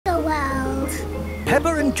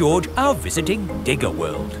Peppa and George are visiting Digger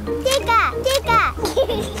World. Digger, Digger.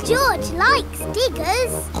 George likes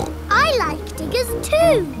diggers. I like diggers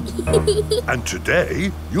too. And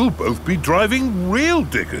today, you'll both be driving real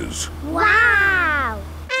diggers. Wow!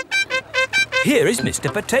 Here is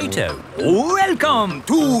Mr. Potato. Welcome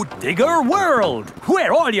to Digger World,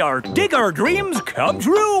 where all your digger dreams come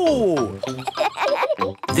true.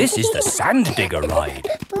 This is the Sand Digger ride.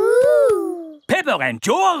 Ooh. Peppa and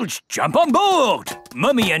George, jump on board.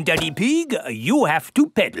 Mummy and Daddy Pig, you have to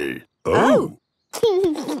pedal. Oh.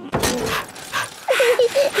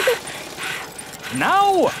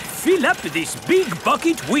 Now, fill up this big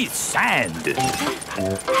bucket with sand.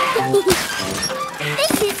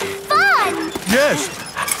 This is fun! Yes,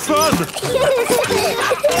 fun!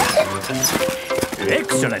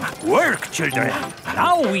 Excellent work, children.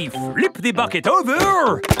 Now we flip the bucket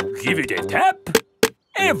over, give it a tap,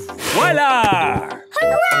 and voila!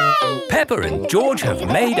 Hooray! Peppa and George have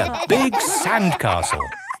made a big sand castle.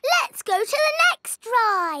 Let's go to the next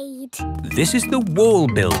ride. This is the wall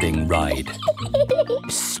building ride.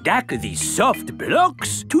 Stack the soft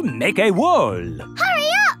blocks to make a wall. Hurry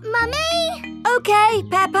up, Mummy! OK,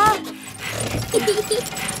 Peppa.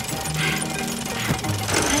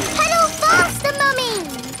 Pedal faster, Mummy!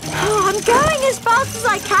 Oh, I'm going as fast as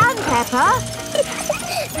I can, Peppa.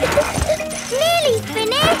 Nearly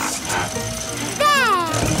finished. There!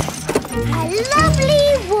 A lovely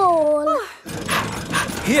wall.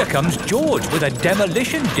 Here comes George with a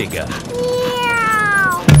demolition digger.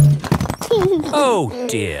 Meow. Oh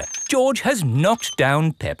dear, George has knocked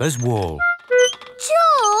down Peppa's wall.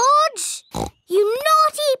 George! You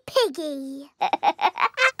naughty piggy!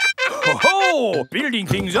 Ho-ho! Building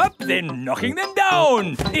things up, then knocking them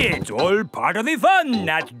down. It's all part of the fun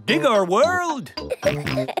at Digger World.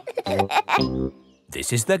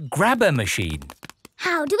 This is the grabber machine.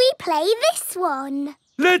 How do we play this one?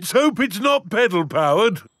 Let's hope it's not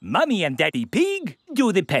pedal-powered. Mummy and Daddy Pig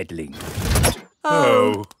do the peddling.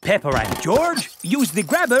 Oh. Peppa and George use the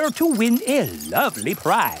grabber to win a lovely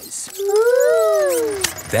prize. Ooh.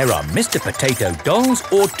 There are Mr. Potato dolls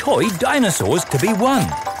or toy dinosaurs to be won.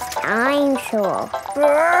 Dinosaur.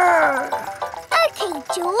 OK,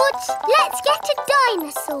 George, let's get a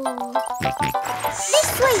dinosaur.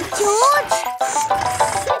 This way, George.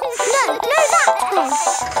 No, that way.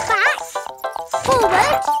 Back,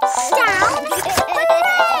 forward, down.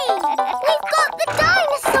 Hooray! We've got the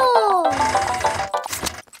dinosaur.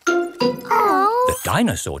 Oh. The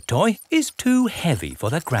dinosaur toy is too heavy for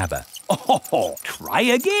the grabber. Oh, try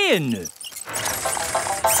again.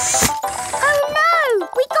 Oh no!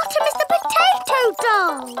 We got a Mr. Potato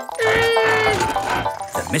doll!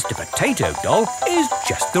 The Mr. Potato doll is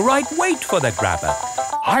just the right weight for the grabber.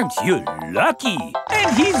 Aren't you lucky?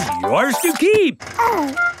 And he's yours to keep.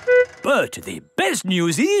 Oh. But the best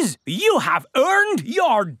news is you have earned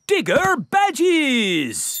your digger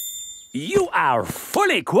badges. You are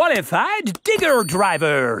fully qualified digger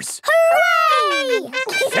drivers. Hooray!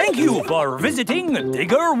 Thank you for visiting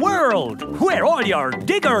Digger World, where all your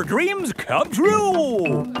digger dreams come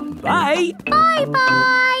true. Bye.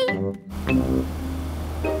 Bye-bye.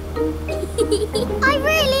 I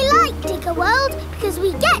really like Digger World because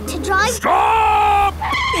we get to drive... Stop!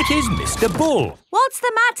 It is Mr. Bull. What's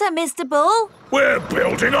the matter, Mr. Bull? We're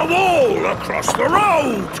building a wall across the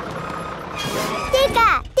road.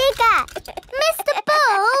 Digger, Digger. Mr.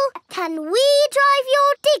 Bull, can we drive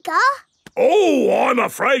your digger? Oh, I'm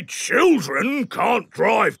afraid children can't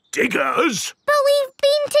drive diggers. But we've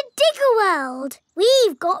been to Digger World.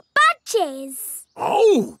 We've got badges.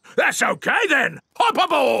 Oh, that's OK then. Hop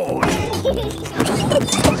aboard.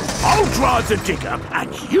 I'll drive the digger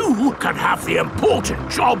and you can have the important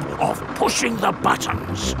job of pushing the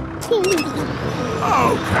buttons.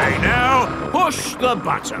 OK now, push the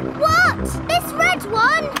button. What? This red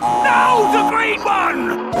one? No, the green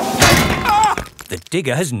one! Ah! The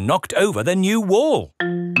digger has knocked over the new wall.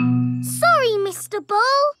 Sorry, Mr.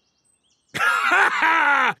 Bull.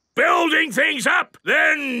 Building things up,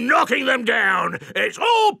 then knocking them down. It's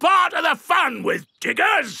all part of the fun with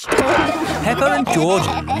diggers. Peppa and George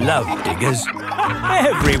love diggers.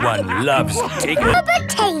 Everyone loves diggers. A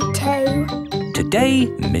potato. Today,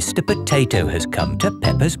 Mr. Potato has come to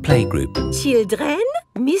Peppa's playgroup. Children,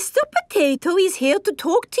 Mr. Potato is here to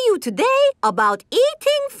talk to you today about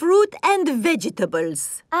eating fruit and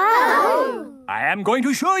vegetables. Oh. I am going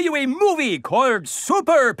to show you a movie called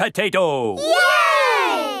Super Potato.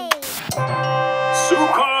 Yay!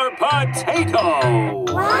 Super Potato!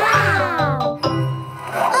 Wow!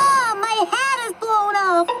 Oh, my hat is blown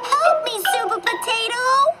off. Help me, Super Potato.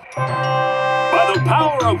 By the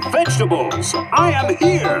power of vegetables, I am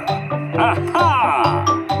here! Aha!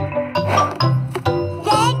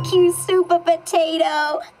 Thank you, Super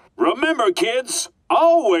Potato. Remember, kids,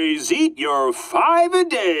 always eat your 5 a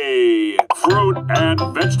day. Fruit and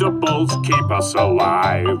vegetables keep us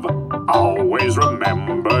alive. Always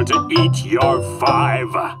remember to eat your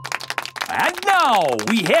 5. And now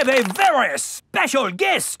we have a very special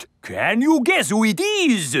guest. Can you guess who it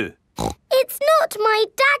is? It's not my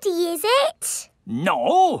daddy, is it?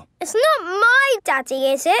 No. It's not my daddy,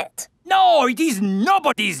 is it? No, it is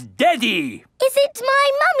nobody's daddy. Is it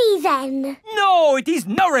my mummy then? No, it is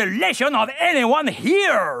no relation of anyone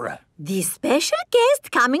here. The special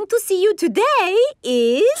guest coming to see you today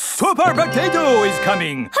is... Super Potato is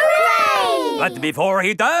coming. Hooray! But before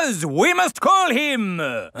he does, we must call him...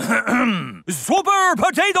 Super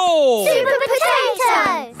Potato! Super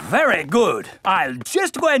Potato! Very good. I'll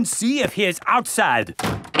just go and see if he is outside.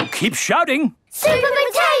 Keep shouting. Super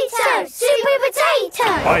Potato! Super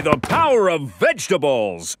Potato! By the power of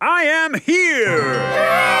vegetables, I am here!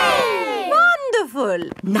 Hooray! Wonderful.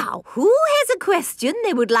 Now, who has a question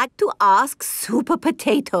they would like to ask Super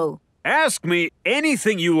Potato? Ask me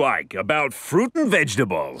anything you like about fruit and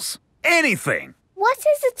vegetables. Anything. What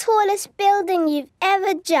is the tallest building you've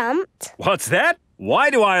ever jumped? What's that? Why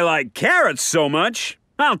do I like carrots so much?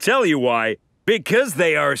 I'll tell you why. Because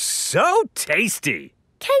they are so tasty.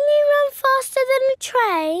 Can you run faster than a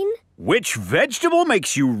train? Which vegetable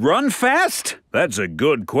makes you run fast? That's a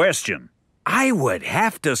good question. I would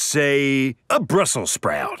have to say a Brussels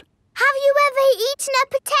sprout. Have you ever eaten a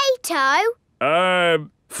potato?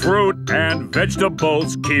 Fruit and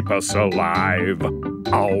vegetables keep us alive.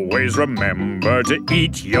 Always remember to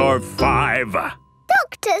eat your 5.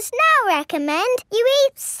 Doctors now recommend you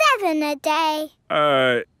eat 7 a day.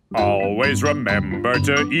 Always remember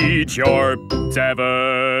to eat your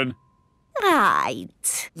 7.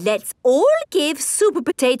 Right. Let's all give Super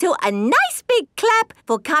Potato a nice big clap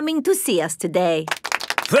for coming to see us today.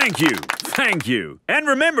 Thank you. Thank you. And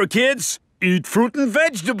remember, kids, eat fruit and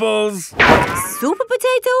vegetables. Super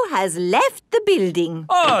Potato has left the building.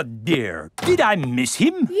 Oh, dear. Did I miss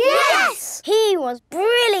him? Yes! He was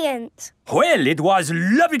brilliant. Well, it was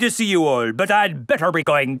lovely to see you all, but I'd better be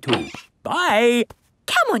going too. Bye.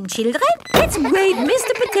 Come on, children. Let's wave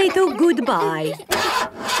Mr. Potato goodbye.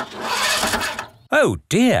 Oh,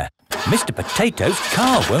 dear. Mr. Potato's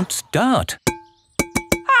car won't start.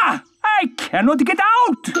 Ah! I cannot get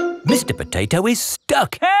out! Mr. Potato is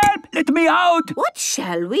stuck. Help! Let me out! What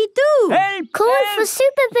shall we do? Help! Call help. for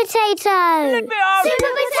Super Potato. Let me out!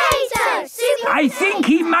 Super Potato! Super I think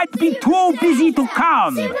he might be too busy to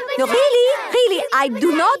come. Really, I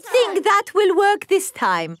do not think that will work this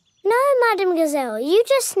time. No, Madam Gazelle, you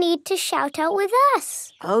just need to shout out with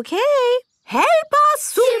us. Okay. Help us,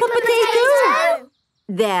 Super Potato!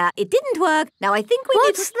 There, it didn't work. Now I think we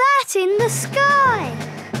need to... What's that in the sky?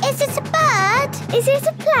 Is it a bird? Is it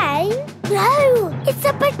a plane? No, it's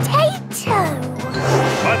a potato.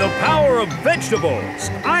 By the power of vegetables,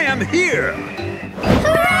 I am here.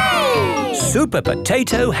 Hooray! Super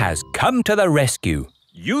Potato has come to the rescue.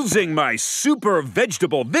 Using my super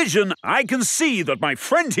vegetable vision, I can see that my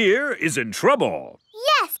friend here is in trouble.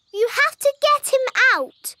 Yes, you have to get him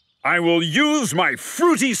out. I will use my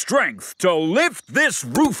fruity strength to lift this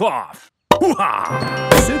roof off. Hoo-ha!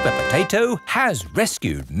 Super Potato has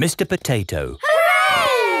rescued Mr. Potato.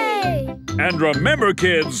 Hooray! And remember,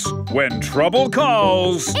 kids, when trouble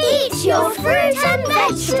calls, Eat your fruit and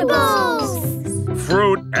vegetables.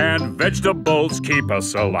 fruit and vegetables keep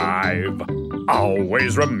us alive.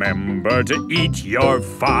 Always remember to eat your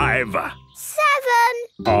 5.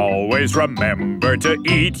 7. Always remember to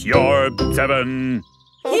eat your 7.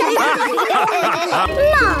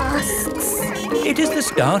 Masks. It is the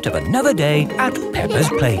start of another day at Peppa's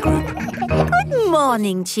Playgroup. Good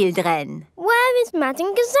morning, children. Where is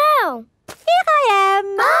Madam Gazelle? Here I am.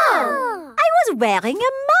 Oh. I was wearing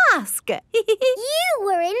a mask. You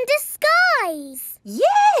were in disguise.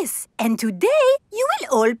 Yes, and today you will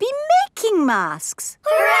all be making masks.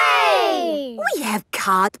 Hooray! We have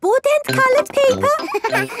cardboard and colored paper,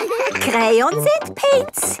 crayons and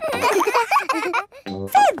paints,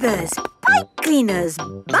 feathers, pipe cleaners,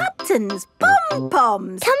 buttons,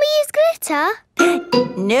 pom-poms. Can we use glitter?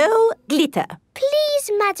 No glitter.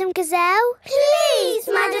 Please, Madam Gazelle. Please,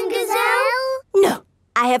 Madam Gazelle. No,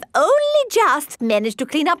 I have only just managed to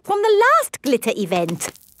clean up from the last glitter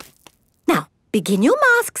event. Now, begin your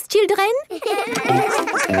masks, children.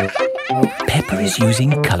 Peppa is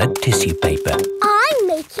using coloured tissue paper. I'm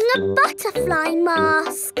making a butterfly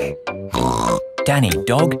mask. Danny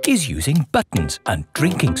Dog is using buttons and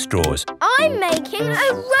drinking straws. I'm making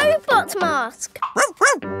a robot mask.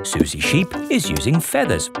 Susie Sheep is using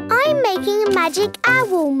feathers. I'm making a magic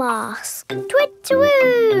owl mask.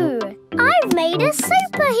 Twit-twoo! I've made a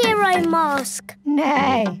superhero mask.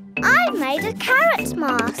 Nay. I've made a carrot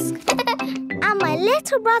mask. And my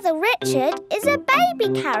little brother Richard is a baby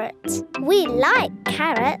carrot. We like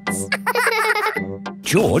carrots.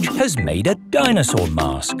 George has made a dinosaur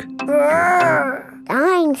mask.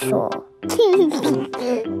 Dinosaur.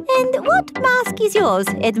 And what mask is yours,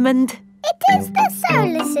 Edmund? It is the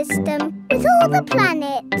solar system with all the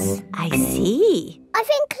planets. I see. I've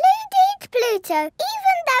included Pluto,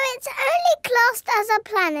 even though it's only classed as a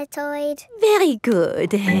planetoid. Very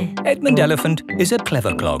good. Edmund Elephant is a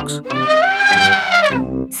clever clogs.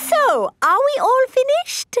 So, are we all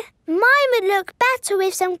finished? Mine would look better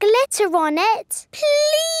with some glitter on it.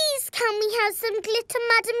 Please, can we have some glitter,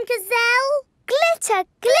 Madam Gazelle? Glitter,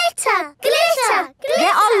 glitter, glitter, glitter.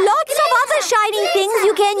 There are lots of other shining things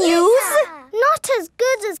you can use. Not as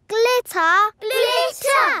good as glitter.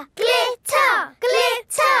 Glitter, glitter,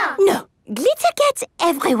 glitter. No, glitter gets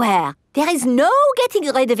everywhere. There is no getting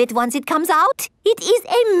rid of it once it comes out. It is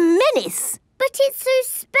a menace. But it's so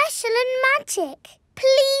special and magic.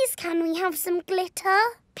 Please, can we have some glitter?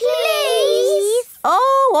 Please.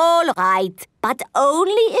 Oh, all right. But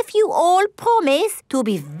only if you all promise to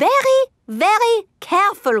be very, very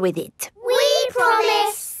careful with it. We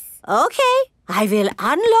promise. Okay, I will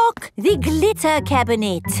unlock the glitter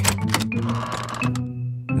cabinet.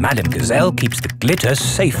 Madam Gazelle keeps the glitter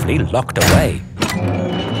safely locked away.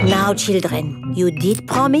 Now, children, you did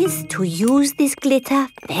promise to use this glitter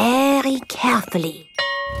very carefully.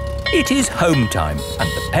 It is home time and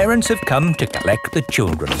the parents have come to collect the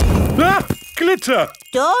children. Ah! Glitter!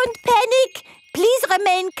 Don't panic. Please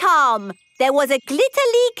remain calm. There was a glitter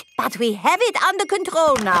leak, but we have it under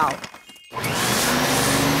control now.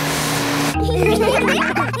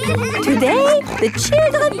 Today, the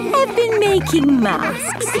children have been making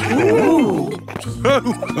masks. Ooh.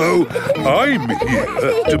 Oh, I'm here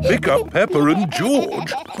to pick up Peppa and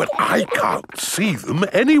George, but I can't see them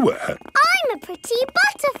anywhere. I'm a pretty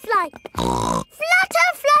butterfly. Flutter,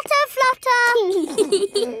 flutter,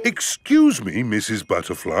 flutter. Excuse me, Mrs.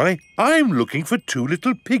 Butterfly. I'm looking for two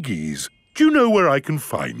little piggies. Do you know where I can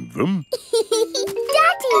find them?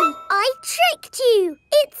 Daddy, I tricked you.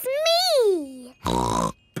 It's me.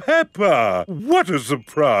 Peppa! What a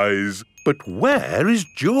surprise! But where is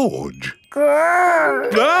George?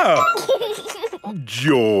 Ah!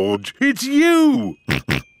 George, it's you!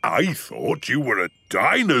 I thought you were a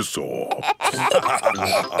dinosaur.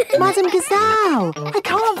 Madam Gazelle, I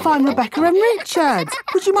can't find Rebecca and Richard.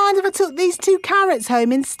 Would you mind if I took these two carrots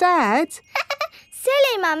home instead?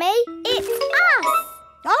 Silly, Mummy. It's us.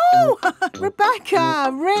 Oh,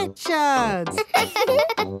 Rebecca, Richard.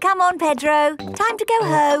 Come on, Pedro. Time to go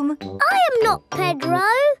home. I am not Pedro.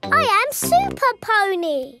 I am Super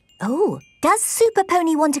Pony. Oh, does Super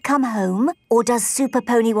Pony want to come home? Or does Super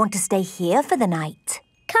Pony want to stay here for the night?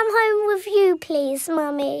 Come home with you, please,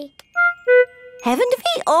 Mummy. Haven't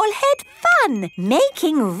we all had fun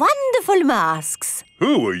making wonderful masks?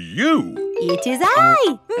 Who are you? It is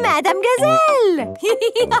I, Madame Gazelle.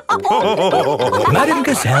 Madam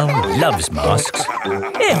Gazelle loves masks.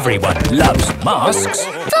 Everyone loves masks.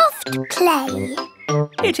 Soft play.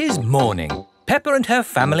 It is morning. Peppa and her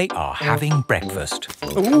family are having breakfast.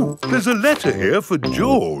 Oh, there's a letter here for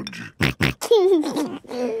George.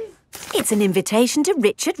 It's an invitation to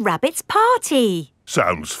Richard Rabbit's party.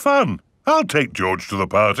 Sounds fun. I'll take George to the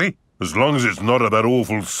party, as long as it's not at that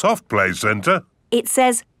awful soft play centre. It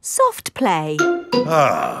says soft play.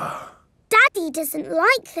 Ah. Daddy doesn't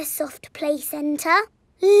like the soft play centre.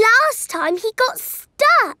 Last time he got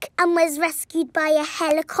stuck and was rescued by a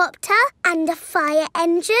helicopter and a fire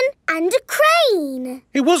engine and a crane.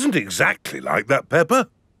 It wasn't exactly like that, Peppa.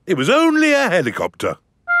 It was only a helicopter.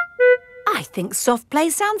 I think soft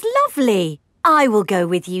play sounds lovely. I will go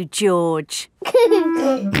with you, George.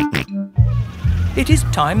 It is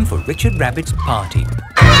time for Richard Rabbit's party.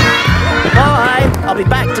 Bye! I'll be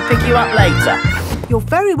back to pick you up later. You're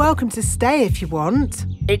very welcome to stay if you want.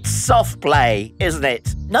 It's soft play, isn't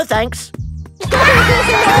it? No thanks.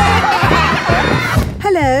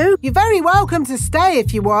 Hello, you're very welcome to stay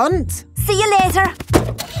if you want. See you later.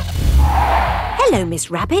 Hello,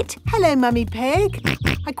 Miss Rabbit. Hello, Mummy Pig.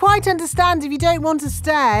 I quite understand if you don't want to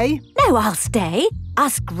stay. No, I'll stay.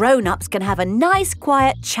 Us grown-ups can have a nice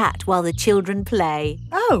quiet chat while the children play.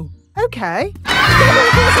 Oh, OK.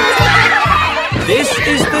 This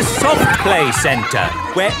is the Soft Play Centre,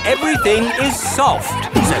 where everything is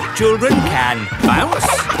soft, so children can bounce,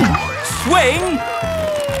 Swing.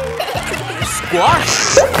 Squash.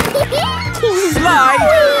 Slide.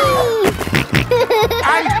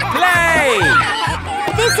 And play.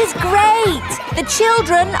 This is great! The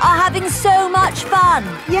children are having so much fun.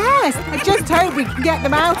 Yes, I just hope we can get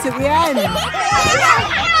them out at the end.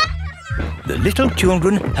 The little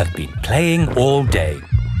children have been playing all day.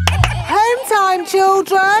 Home time,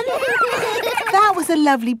 children! That was a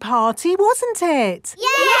lovely party, wasn't it?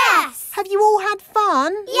 Yes! Have you all had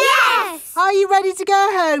fun? Yes! Are you ready to go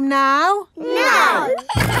home now? No!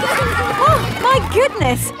 Oh, my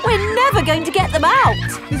goodness! We're never going to get them out.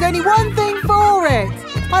 There's only one thing for it.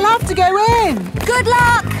 I'll have to go in. Good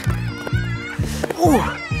luck!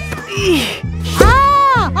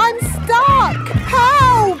 Ah! I'm stuck!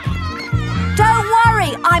 Help! Don't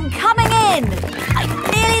worry, I'm coming in. I'm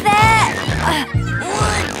nearly there.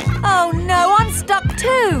 Oh no, I'm stuck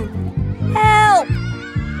too. Help!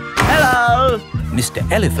 Hello. Mr.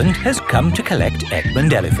 Elephant has come to collect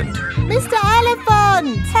Edmund Elephant. Mr.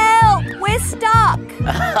 Elephant! Help! We're stuck.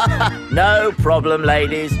 No problem,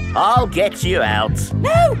 ladies. I'll get you out.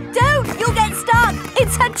 No, don't! You'll get stuck.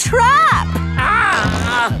 It's a trap.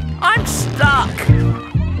 Ah! I'm stuck.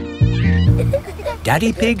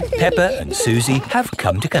 Daddy Pig, Peppa and Susie have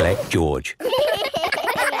come to collect George.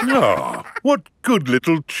 Ah, what good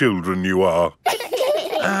little children you are.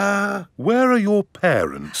 Where are your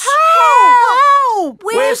parents? Help!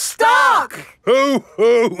 We're stuck. Ho,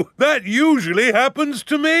 ho! That usually happens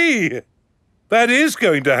to me. That is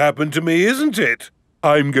going to happen to me, isn't it?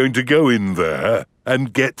 I'm going to go in there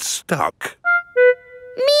and get stuck.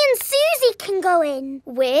 Me and Susie can go in.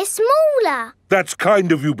 We're smaller. That's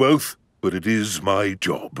kind of you both, but it is my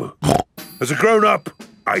job. As a grown-up,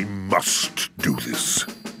 I must do this.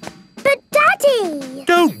 But Daddy!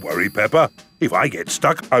 Don't worry, Peppa. If I get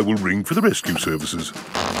stuck, I will ring for the rescue services.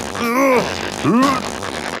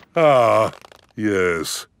 Ah,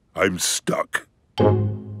 yes, I'm stuck.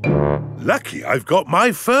 Lucky I've got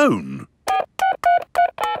my phone.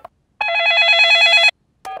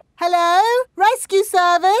 Hello? Rescue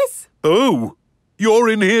service? Oh, you're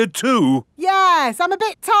in here too? Yes, I'm a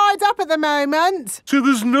bit tied up at the moment. So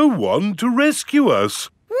there's no one to rescue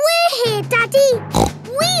us. We're here, Daddy.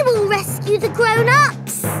 We will rescue the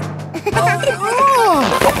grown-ups.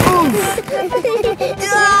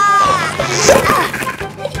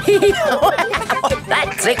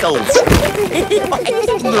 That tickles.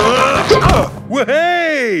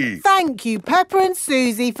 Hey! Thank you, Peppa and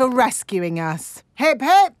Susie, for rescuing us. Hip,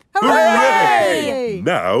 hip, Hooray!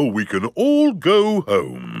 Now we can all go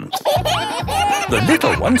home. The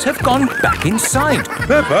little ones have gone back inside.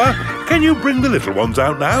 Peppa, can you bring the little ones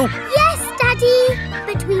out now? Yes, Daddy.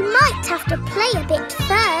 But we might have to play a bit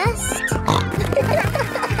first.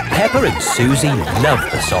 Peppa and Susie love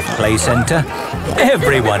the soft play centre.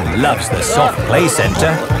 Everyone loves the soft play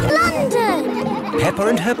centre. London! Peppa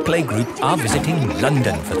and her playgroup are visiting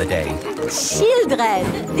London for the day.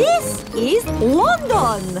 Children, this is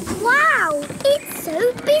London. Wow, it's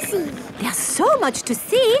so busy. There's so much to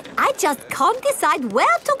see, I just can't decide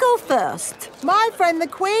where to go first. My friend the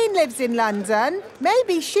Queen lives in London.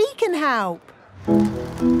 Maybe she can help.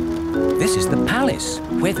 This is the palace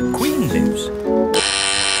where the Queen lives.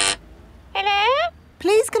 Hello?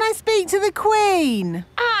 Please, can I speak to the Queen?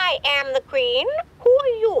 I am the Queen. Who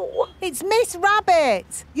are you? It's Miss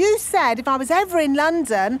Rabbit. You said if I was ever in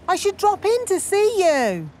London, I should drop in to see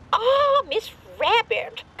you. Ah, Miss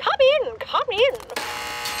Rabbit. Come in, come in.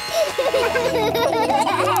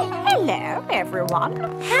 Hello, everyone.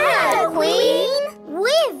 Hello, Queen.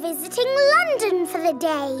 We're visiting London for the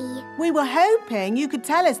day. We were hoping you could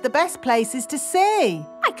tell us the best places to see.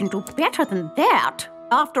 I can do better than that.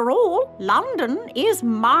 After all, London is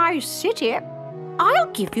my city.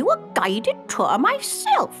 I'll give you a guided tour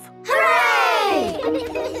myself. Hooray!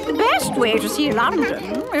 The best way to see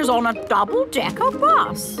London is on a double-decker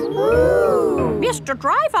bus. Ooh. Mr.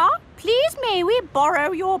 Driver, please may we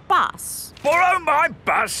borrow your bus? Borrow my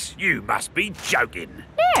bus? You must be joking.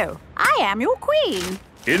 No, I am your queen.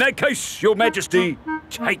 In that case, Your Majesty,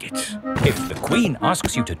 take it. If the Queen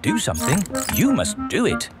asks you to do something, you must do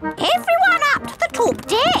it. Everyone up to the top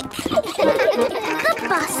deck. The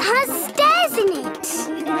bus has stairs in it.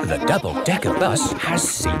 The double-decker bus has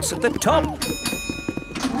seats at the top.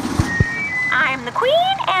 I'm the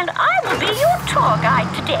queen and I will be your tour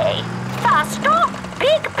guide today. First stop,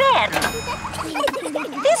 Big Ben.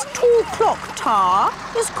 This tall clock tower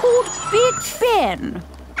is called Big Ben.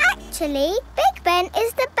 Actually, Big Ben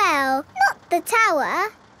is the bell, not the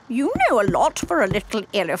tower. You know a lot for a little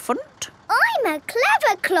elephant. I'm a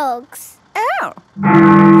clever clogs. Oh.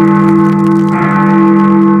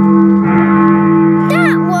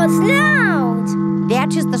 That was loud.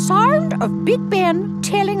 of Big Ben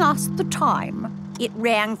telling us the time. It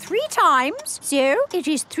rang 3 times, so it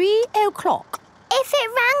is 3 o'clock. If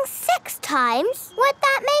it rang 6 times, would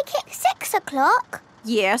that make it 6 o'clock?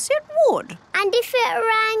 Yes, it would. And if it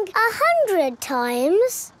rang 100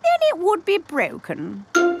 times? Then it would be broken.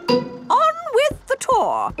 On with the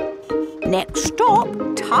tour. Next stop,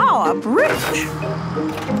 Tower Bridge.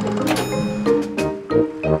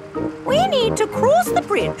 We need to cross the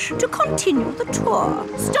bridge to continue the tour.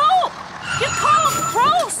 Stop! You can't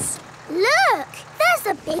cross! Look, there's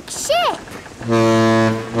a big ship.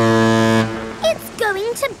 It's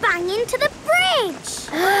going to bang into the bridge.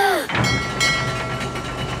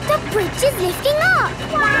 The bridge is lifting up.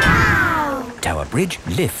 Wow! Tower Bridge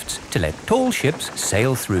lifts to let tall ships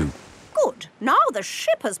sail through. Good. Now the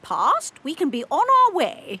ship has passed, we can be on our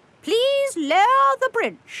way. Please lower the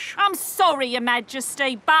bridge. I'm sorry, Your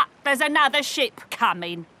Majesty, but there's another ship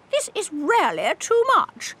coming. This is really too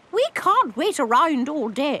much. We can't wait around all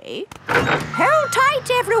day. Hold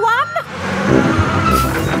tight, everyone.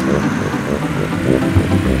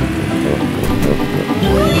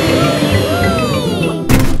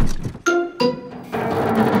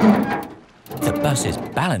 The bus is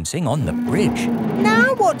balancing on the bridge.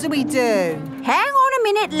 Now what do we do? Hang on a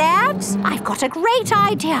minute, lads. I've got a great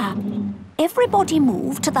idea. Everybody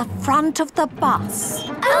move to the front of the bus.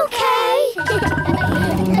 OK.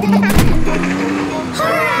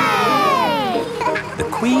 Hooray! The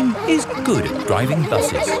Queen is good at driving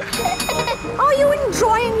buses. Are you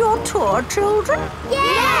enjoying your tour, children?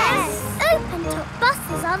 Yes! Open-top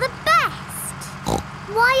buses are the best.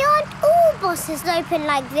 Why aren't all buses open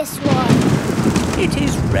like this one? It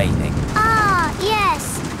is raining. Ah,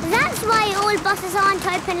 yes. That's why all buses aren't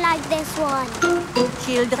open like this one.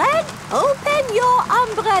 Children, open your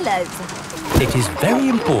umbrellas. It is very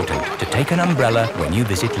important to take an umbrella when you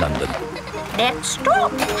visit London. Next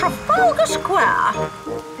stop, Trafalgar Square.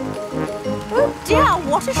 Oh dear,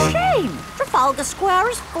 what a shame. Trafalgar Square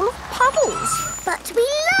is full of puddles. But we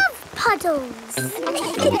love puddles.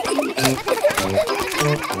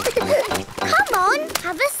 Come on,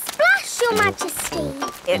 have a splash, Your Majesty.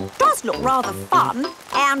 It does look rather fun,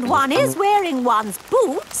 and one is wearing one's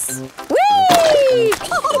boots. Whee!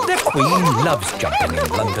 The Queen loves jumping in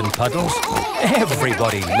London puddles.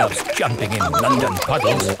 Everybody loves jumping in London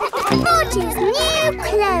puddles. George's new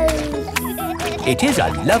clothes. It is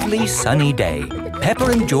a lovely sunny day. Peppa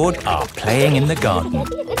and George are playing in the garden.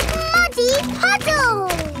 Muddy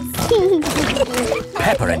puddles.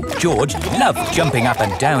 Peppa and George love jumping up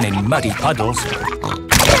and down in muddy puddles.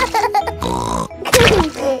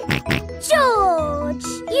 George,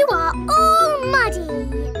 you are all muddy.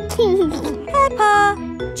 Peppa,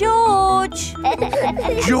 George.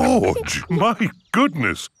 George, my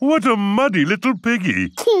goodness, what a muddy little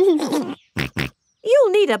piggy.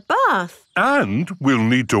 You'll need a bath. And we'll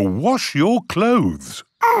need to wash your clothes.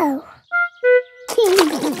 Oh.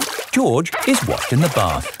 George is washed in the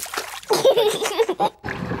bath.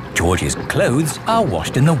 George's clothes are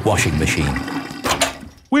washed in the washing machine.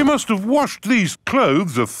 We must have washed these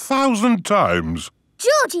clothes 1,000 times.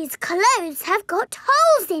 George's clothes have got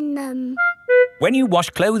holes in them. When you wash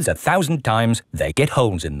clothes 1,000 times, they get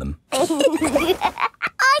holes in them.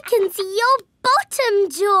 I can see your bottom,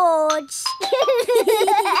 George.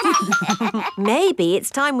 Maybe it's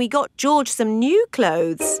time we got George some new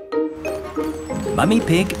clothes. Mummy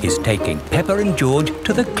Pig is taking Peppa and George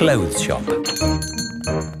to the clothes shop.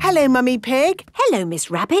 Hello, Mummy Pig. Hello, Miss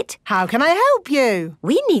Rabbit. How can I help you?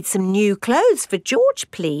 We need some new clothes for George,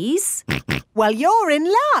 please. Well, you're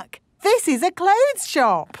in luck. This is a clothes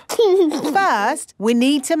shop. First, we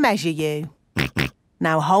need to measure you.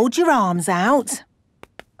 Now hold your arms out.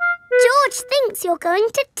 George thinks you're going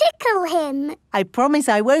to tickle him. I promise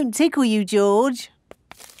I won't tickle you, George.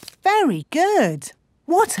 Very good.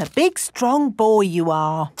 What a big, strong boy you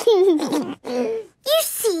are. You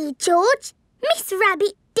see, George, Miss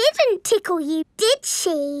Rabbit didn't tickle you, did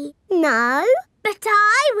she? No, but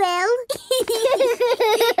I will.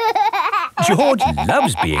 George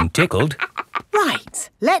loves being tickled. Right,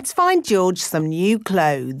 let's find George some new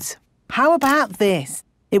clothes. How about this?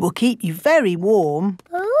 It will keep you very warm.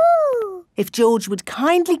 Ooh. If George would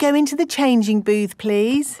kindly go into the changing booth,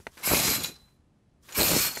 please.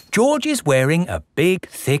 George is wearing a big,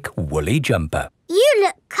 thick, woolly jumper. You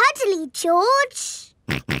look cuddly, George.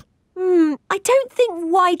 I don't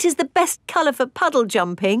think white is the best colour for puddle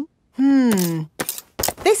jumping.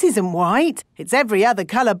 This isn't white. It's every other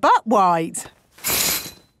colour but white.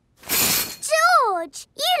 George,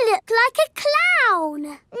 you look like a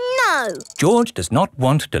clown. No. George does not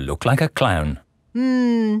want to look like a clown.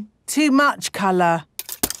 Too much colour.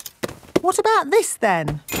 What about this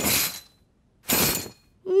then?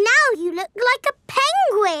 Now you look like a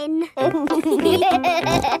penguin.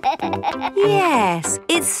 Yes,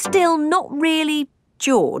 it's still not really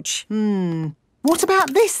George. What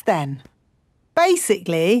about this then?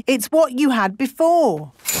 Basically, it's what you had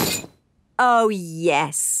before. Oh,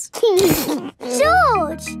 yes.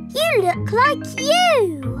 George, you look like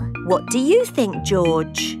you. What do you think,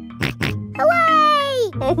 George?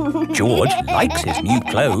 Hooray! George likes his new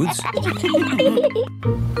clothes.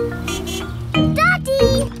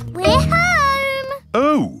 Daddy, we're home.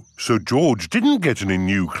 Oh, so George didn't get any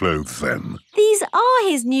new clothes then? These are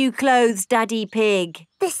his new clothes, Daddy Pig.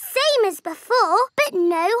 The same as before, but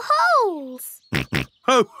no holes.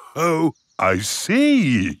 Ho, ho, I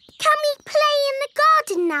see. Can we play in the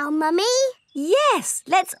garden now, Mummy? Yes,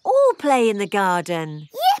 let's all play in the garden.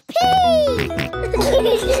 Yippee!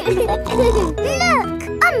 Look,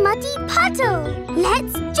 a muddy puddle.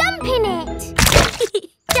 Let's jump in it.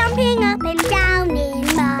 Jumping up and down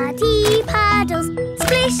in muddy puddles.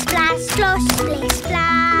 Splish, splash, slosh, splish,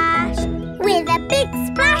 splash. With a big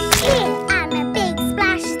splash here and a big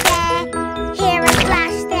splash there. Here a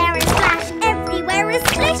splash, there a splash, everywhere a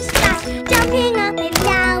splish, splash. Jumping up and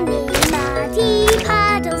down in muddy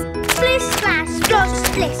puddles. Splish, splash, slosh,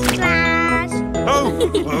 splish, splash. Oh,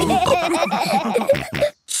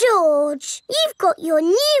 George, you've got your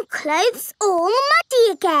new clothes all muddy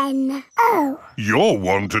again. Oh. You're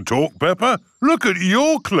one to talk, Peppa. Look at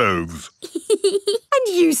your clothes. And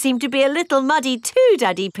you seem to be a little muddy too,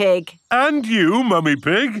 Daddy Pig. And you, Mummy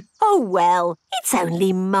Pig. Oh, well, it's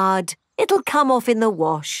only mud. It'll come off in the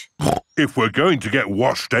wash. If we're going to get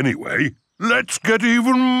washed anyway, let's get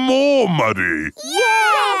even more muddy.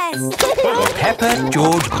 Yes! Peppa,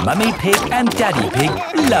 George, Mummy Pig and Daddy Pig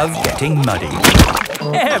love getting muddy.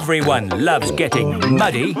 Everyone loves getting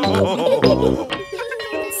muddy.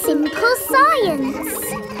 Simple science.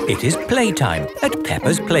 It is playtime at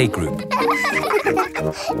Peppa's playgroup.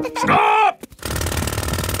 Stop!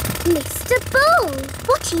 Mr. Bull,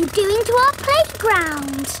 what are you doing to our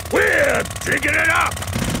playground? We're digging it up!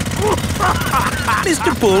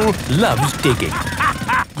 Mr. Bull loves digging.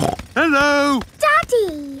 Hello.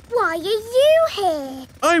 Daddy, why are you here?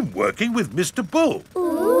 I'm working with Mr. Bull.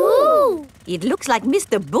 Ooh! It looks like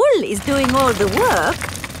Mr. Bull is doing all the work.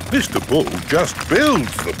 Mr. Bull just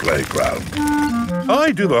builds the playground.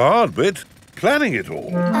 I do the hard bit, planning it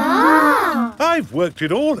all. Ah! I've worked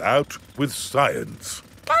it all out with science.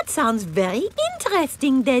 That sounds very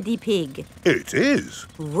interesting, Daddy Pig. It is.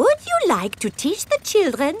 Would you like to teach the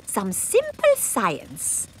children some simple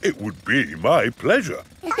science? It would be my pleasure.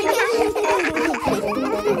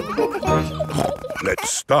 Let's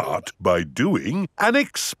start by doing an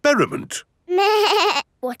experiment.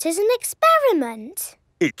 What is an experiment?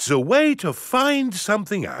 It's a way to find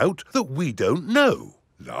something out that we don't know.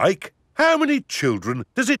 Like, how many children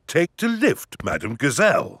does it take to lift Madame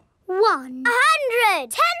Gazelle?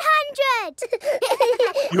 100!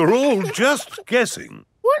 100! You're all just guessing.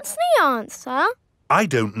 What's the answer? I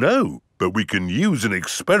don't know, but we can use an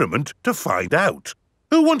experiment to find out.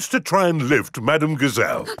 Who wants to try and lift Madame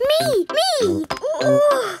Gazelle? Me!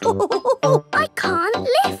 I can't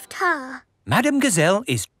lift her. Madame Gazelle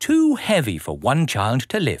is too heavy for one child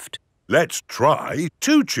to lift. Let's try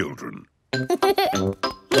 2 children. She's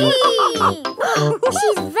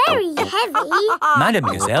very heavy. Madame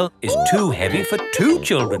Gazelle is too heavy for 2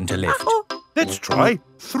 children to lift. Let's try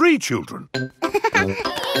 3 children.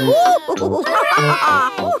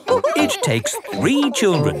 It takes 3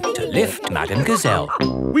 children to lift Madame Gazelle.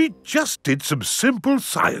 We just did some simple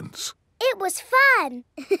science. It was fun.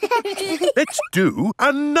 Let's do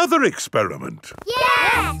another experiment.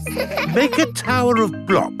 Yes! Make a tower of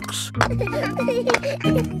blocks.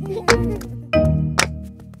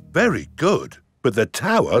 Very good, but the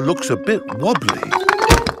tower looks a bit wobbly.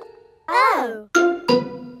 Oh.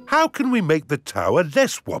 How can we make the tower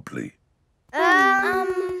less wobbly?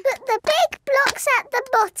 Put the big blocks at the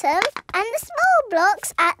bottom and the small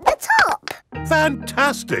blocks at the top.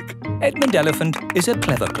 Fantastic! Edmund Elephant is a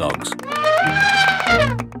clever clogs.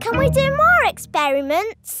 Can we do more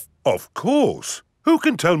experiments? Of course. Who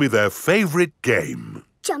can tell me their favourite game?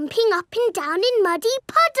 Jumping up and down in muddy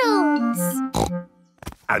puddles.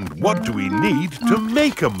 And what do we need to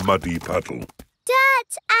make a muddy puddle?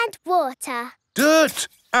 Dirt and water. Dirt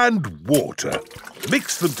and water.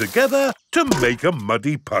 Mix them together to make a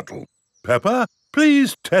muddy puddle. Peppa,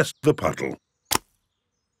 please test the puddle.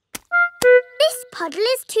 This puddle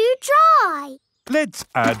is too dry. Let's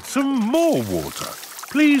add some more water.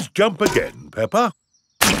 Please jump again, Peppa.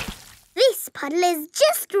 This puddle is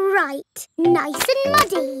just right. Nice and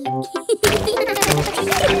muddy.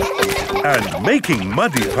 And making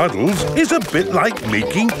muddy puddles is a bit like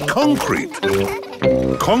making concrete.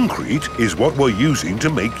 Concrete is what we're using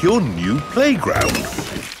to make your new playground.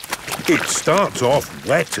 It starts off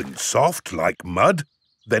wet and soft like mud,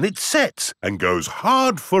 then it sets and goes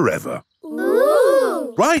hard forever.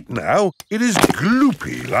 Ooh! Right now, it is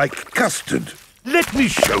gloopy like custard. Let me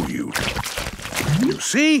show you. You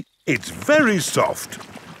see, it's very soft.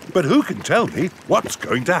 But who can tell me what's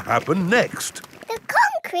going to happen next? The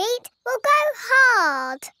concrete will go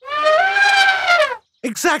hard.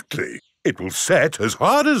 Exactly. It will set as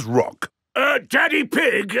hard as rock. Daddy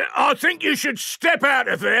Pig, I think you should step out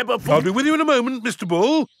of there before... I'll be with you in a moment, Mr.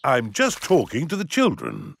 Bull. I'm just talking to the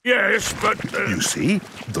children. Yes, but... You see,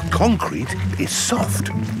 the concrete is soft.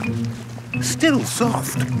 Still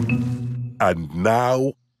soft. And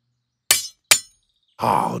now...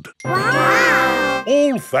 hard. Wow!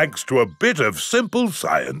 All thanks to a bit of simple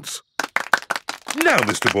science. Now,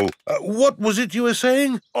 Mr. Bull, what was it you were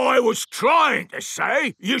saying? I was trying to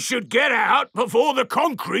say you should get out before the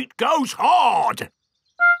concrete goes hard.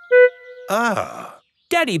 Ah.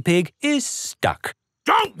 Daddy Pig is stuck.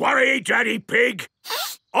 Don't worry, Daddy Pig.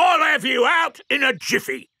 I'll have you out in a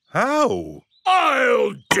jiffy. How?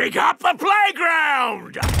 I'll dig up the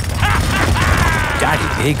playground. Daddy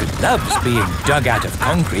Pig loves being dug out of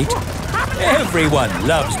concrete. Everyone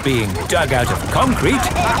loves being dug out of concrete.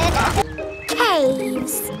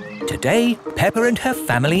 Caves. Today, Peppa and her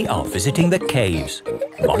family are visiting the caves.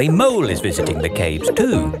 Molly Mole is visiting the caves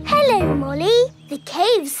too. Hello, Molly. The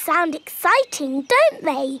caves sound exciting, don't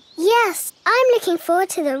they? Yes, I'm looking forward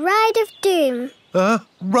to the Ride of Doom.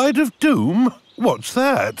 Ride of Doom? What's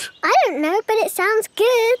that? I don't know, but it sounds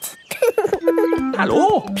good.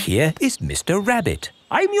 Hello, here is Mr. Rabbit.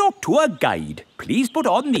 I'm your tour guide. Please put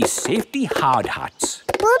on these safety hard hats.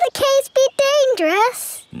 Will the caves be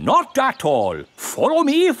dangerous? Not at all. Follow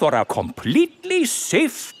me for a completely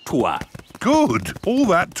safe tour. Good. All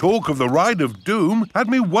that talk of the Ride of Doom had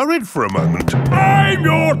me worried for a moment. I'm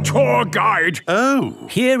your tour guide. Oh.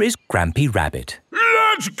 Here is Grampy Rabbit.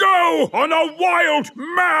 Let's go on a wild,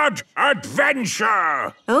 mad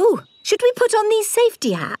adventure. Oh, should we put on these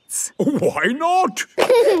safety hats? Why not?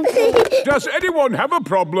 Does anyone have a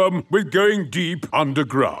problem with going deep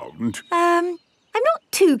underground? I'm not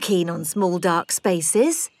too keen on small dark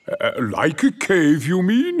spaces. Like a cave, you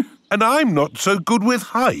mean? And I'm not so good with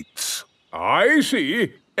heights. I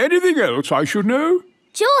see. Anything else I should know?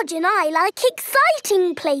 George and I like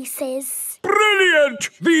exciting places. Brilliant!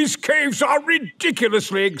 These caves are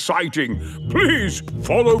ridiculously exciting. Please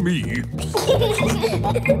follow me.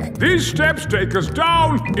 These steps take us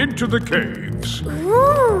down into the caves.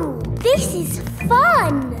 Ooh, this is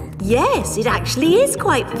fun. Yes, it actually is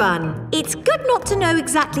quite fun. It's good not to know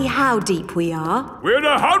exactly how deep we are. We're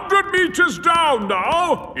 100 meters down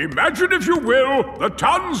now. Imagine, if you will, the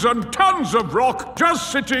tons and tons of rock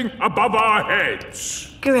just sitting above our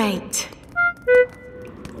heads. Great.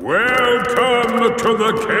 Welcome to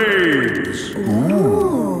the caves.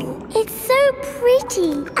 Ooh, it's so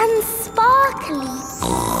pretty and sparkly.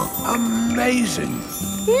 Amazing.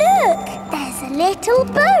 Look, there's a little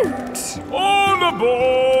boat. All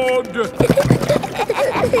aboard!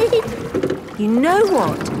 You know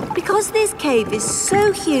what? Because this cave is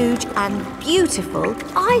so huge and beautiful,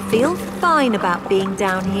 I feel fine about being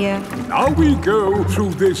down here. Now we go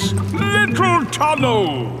through this little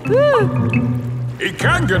tunnel. It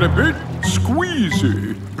can get a bit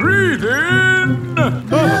squeezy. Breathe in.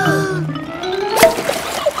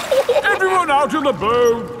 Everyone out in the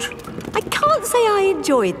boat. I can't say I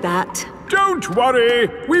enjoyed that. Don't worry,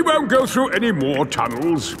 we won't go through any more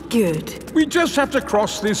tunnels. Good. We just have to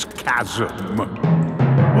cross this chasm.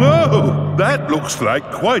 Whoa, that looks like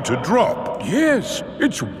quite a drop. Yes,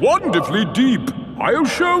 it's wonderfully deep. I'll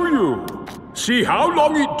show you. See how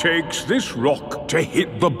long it takes this rock to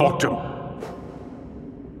hit the bottom.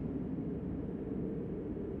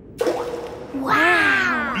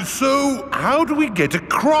 Wow. So, how do we get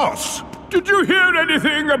across? Did you hear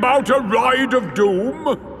anything about a Ride of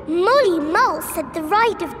Doom? Molly Mole said the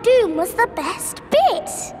Ride of Doom was the best bit.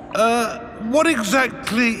 What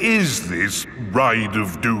exactly is this Ride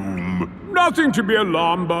of Doom? Nothing to be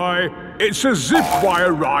alarmed by. It's a zip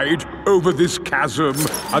wire ride over this chasm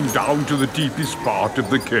and down to the deepest part of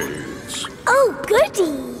the caves. Oh,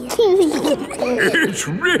 goody. It's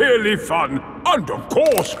really fun and, of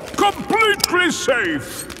course, completely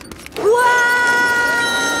safe.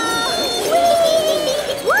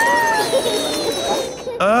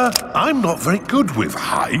 I'm not very good with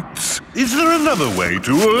heights. Is there another way to...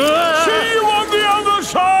 See you on the other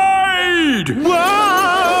side! speed!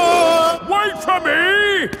 Whoa! Wait for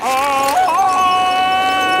me!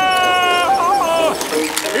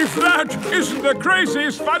 If that isn't the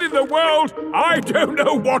craziest fun in the world, I don't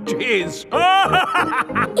know what is.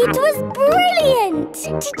 It was brilliant!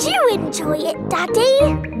 Did you enjoy it, Daddy?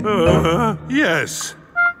 Yes.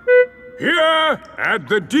 Here, at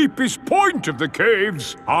the deepest point of the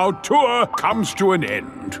caves, our tour comes to an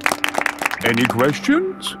end. Any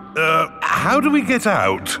questions? How do we get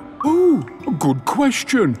out? Oh, a good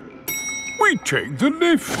question. We take the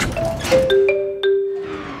lift.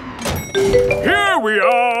 Here we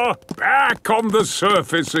are, back on the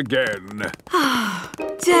surface again.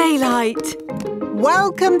 Daylight.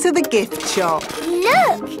 Welcome to the gift shop.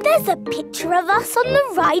 Look, there's a picture of us on the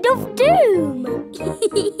Ride of Doom.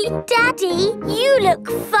 Daddy, you look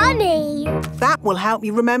funny. That will help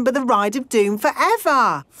you remember the Ride of Doom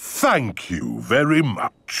forever. Thank you very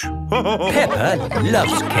much. Peppa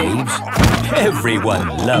loves caves. Everyone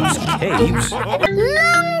loves caves.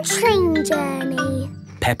 Long train journey.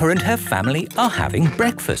 Peppa and her family are having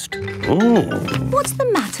breakfast. Oh, What's the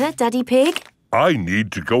matter, Daddy Pig? I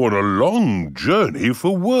need to go on a long journey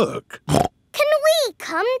for work. Can we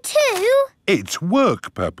come too? It's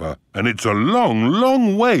work, Peppa, and it's a long,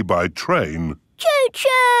 long way by train.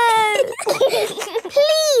 Choo-choo!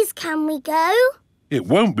 Please, can we go? It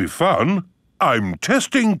won't be fun. I'm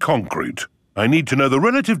testing concrete. I need to know the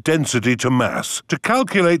relative density to mass to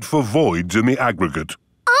calculate for voids in the aggregate.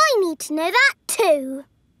 I need to know that too.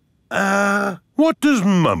 What does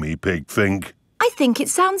Mummy Pig think? I think it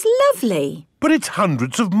sounds lovely. But it's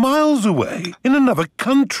hundreds of miles away, in another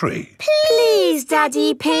country. Please,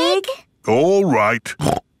 Daddy Pig. All right.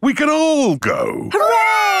 We can all go.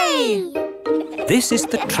 Hooray! This is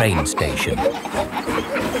the train station.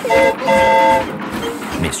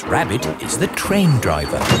 Miss Rabbit is the train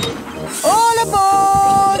driver. All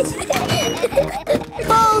aboard!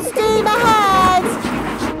 Full steam ahead!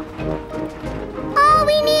 Are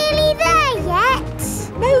we nearly there yet?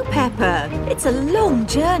 No, Peppa. It's a long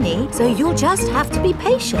journey, so you'll just have to be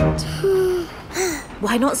patient.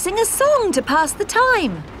 Why not sing a song to pass the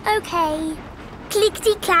time? OK.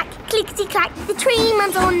 Clickety-clack, clickety-clack, the train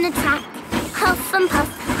runs on the track. Huff and puff,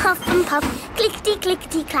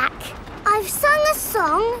 clickety-clickety-clack. I've sung a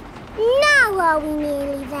song. Now are we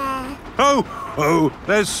nearly there? Oh,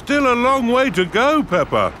 there's still a long way to go,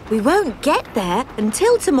 Peppa. We won't get there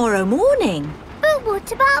until tomorrow morning. But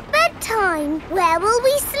what about bedtime? Where will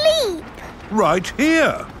we sleep? Right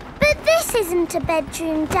here. But this isn't a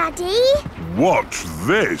bedroom, Daddy. Watch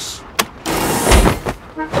this.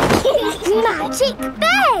 Magic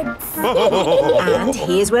beds! And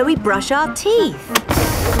here's where we brush our teeth.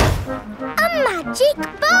 A magic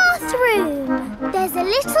bathroom! There's a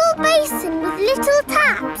little basin with little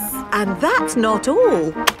taps. And that's not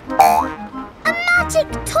all. A magic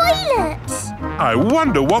toilet! I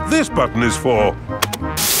wonder what this button is for.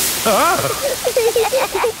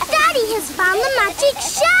 Daddy has found the magic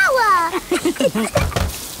shower!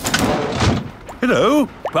 Hello?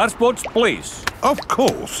 Passports, please. Of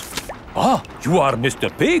course. Ah, you are Mr.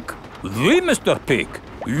 Pig? The Mr. Pig.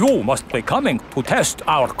 You must be coming to test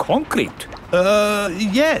our concrete.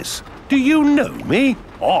 Yes. Do you know me?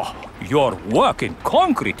 Oh, your work in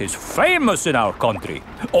concrete is famous in our country.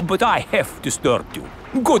 Oh, but I have disturbed you.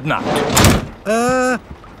 Good night.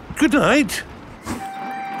 Good night.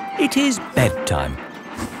 It is bedtime.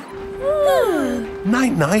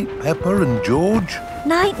 Night-night, Peppa and George.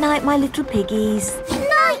 Night-night, my little piggies.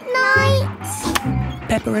 Night-night!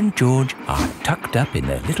 Peppa and George are tucked up in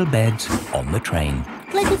their little beds on the train.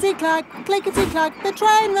 Clickety-clack, the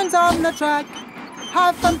train runs on the track.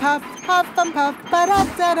 Huff and puff,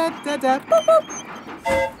 ba-da-da-da-da, boop-boop.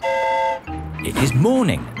 It is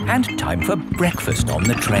morning and time for breakfast on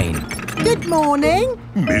the train. Good morning.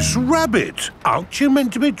 Miss Rabbit, aren't you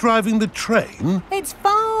meant to be driving the train? It's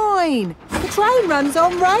fine. The train runs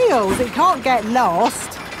on rails. It can't get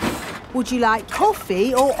lost. Would you like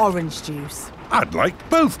coffee or orange juice? I'd like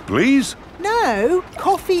both, please. No,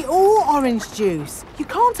 coffee or orange juice. You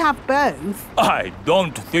can't have both. I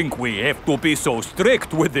don't think we have to be so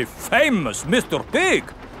strict with the famous Mr. Pig.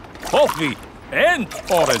 Coffee and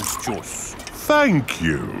orange juice. Thank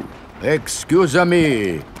you. Excuse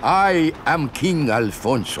me, I am King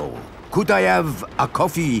Alfonso. Could I have a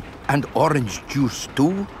coffee and orange juice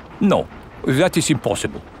too? No, that is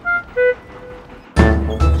impossible.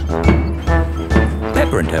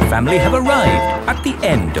 Peppa and her family have arrived at the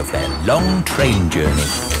end of their long train journey.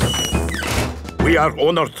 We are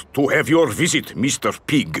honored to have your visit, Mr.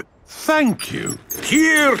 Pig. Thank you.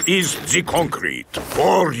 Here is the concrete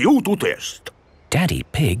for you to test. Daddy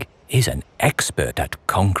Pig is an expert at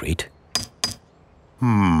concrete.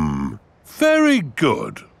 Very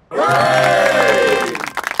good.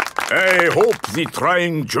 I hope the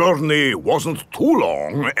trying journey wasn't too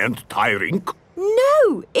long and tiring.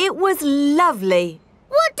 No, it was lovely.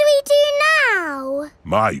 What do we do now?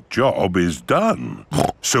 My job is done,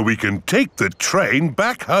 so we can take the train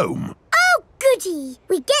back home. Oh, goody!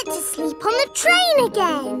 We get to sleep on the train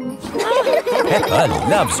again. Peppa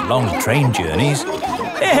loves long train journeys.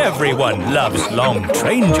 Everyone loves long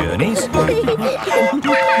train journeys.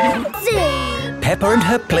 Zoo. Peppa and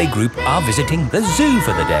her playgroup are visiting the zoo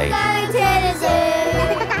for the day. Going to the zoo.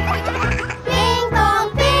 Bing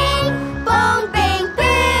bong bing, bong bing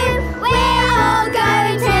boom. We're all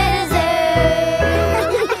going to the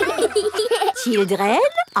zoo. Children,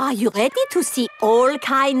 are you ready to see all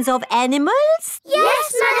kinds of animals?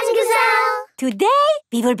 Yes, Madam Gazelle. Today,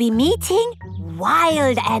 we will be meeting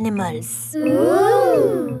wild animals.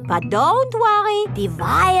 Ooh. But don't worry, the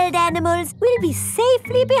wild animals will be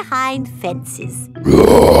safely behind fences. A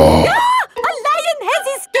lion has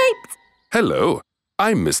escaped! Hello,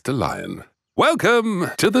 I'm Mr. Lion.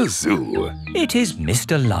 Welcome to the zoo. It is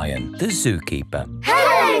Mr. Lion, the zookeeper.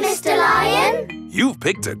 Hello, Mr. Lion. You've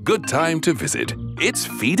picked a good time to visit. It's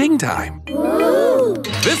feeding time. Ooh.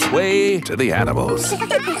 This way to the animals.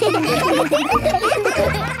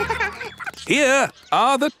 Here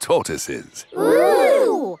are the tortoises.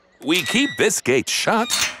 Ooh. We keep this gate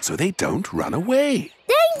shut so they don't run away.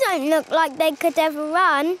 They don't look like they could ever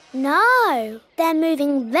run. No, they're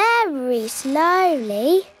moving very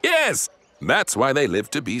slowly. Yes, that's why they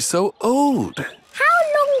live to be so old. How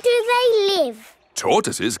long do they live?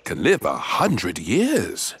 Tortoises can live 100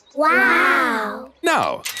 years. Wow.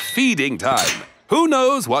 Now, feeding time. Who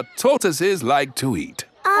knows what tortoises like to eat?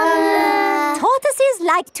 Tortoises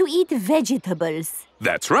like to eat vegetables.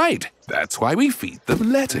 That's right. That's why we feed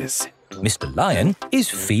them lettuce. Mr. Lion is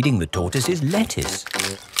feeding the tortoises lettuce.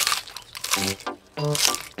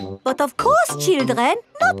 But of course, children,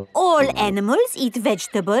 not all animals eat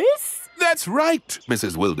vegetables. That's right,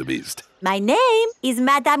 Mrs. Wildebeest. My name is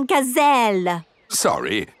Madame Gazelle.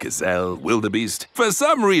 Sorry, Gazelle, Wildebeest. For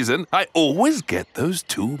some reason, I always get those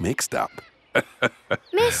two mixed up.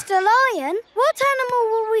 Mr. Lion, what animal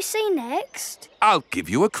will we see next? I'll give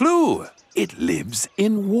you a clue. It lives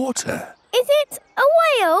in water. Is it a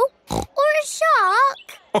whale or a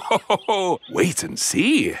shark? Oh, wait and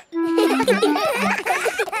see.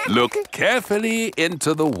 Look carefully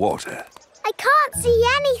into the water. I can't see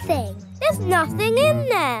anything. There's nothing in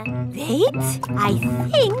there. Wait, I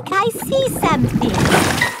think I see something.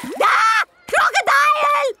 Ah!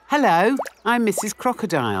 Crocodile! Hello, I'm Mrs.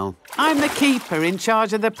 Crocodile. I'm the keeper in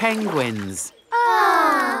charge of the penguins.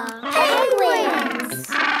 Ah, penguins!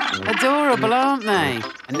 Adorable, aren't they?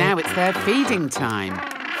 And now it's their feeding time.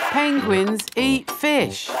 Penguins eat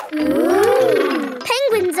fish. Ooh.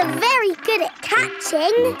 Penguins are very good at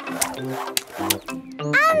catching.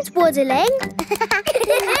 And waddling.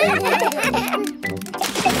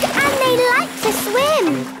 And they like to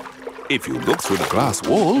swim. If you look through the glass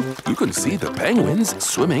wall, you can see the penguins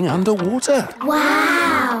swimming underwater.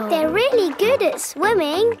 Wow! They're really good at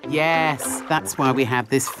swimming. Yes, that's why we have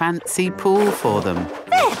this fancy pool for them.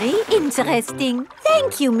 Very interesting.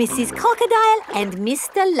 Thank you, Mrs. Crocodile and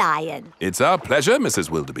Mr. Lion. It's our pleasure, Mrs.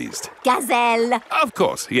 Wildebeest. Gazelle. Of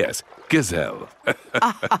course, yes. Gazelle.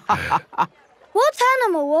 What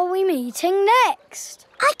animal are we meeting next?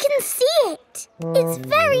 I can see it. It's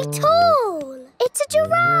very tall. It's a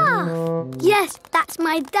giraffe. Yes, that's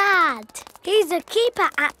my dad. He's a keeper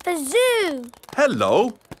at the zoo.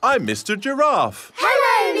 Hello, I'm Mr. Giraffe.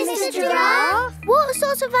 Hello, Mr. Giraffe. What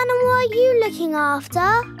sort of animal are you looking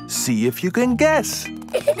after? See if you can guess.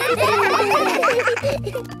 Look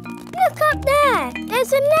up there.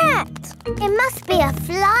 There's a net. It must be a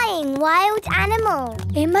flying wild animal.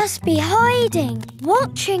 It must be hiding,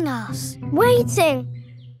 watching us, waiting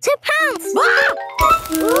to pounce. Ah!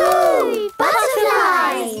 Ooh,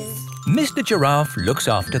 butterflies. Mr. Giraffe looks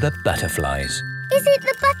after the butterflies. Is it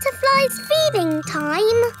the butterflies' feeding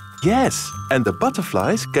time? Yes, and the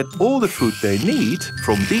butterflies get all the food they need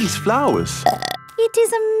from these flowers. It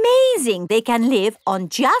is amazing they can live on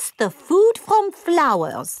just the food from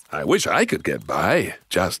flowers. I wish I could get by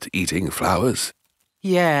just eating flowers.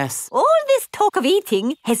 Yes. All this talk of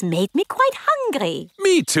eating has made me quite hungry.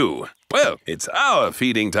 Me too. Well, it's our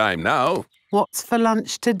feeding time now. What's for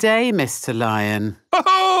lunch today, Mr. Lion?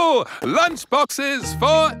 Oh, lunch boxes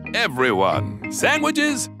for everyone.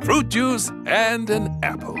 Sandwiches, fruit juice, and an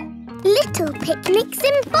apple. Little picnics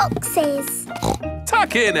in boxes.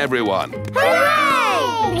 Tuck in, everyone.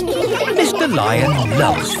 Hooray! Mr. Lion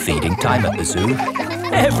loves feeding time at the zoo.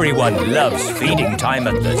 Everyone loves feeding time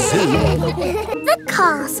at the zoo. The the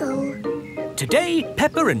castle. Today,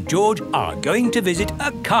 Peppa and George are going to visit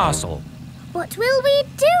a castle. What will we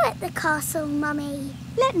do at the castle, Mummy?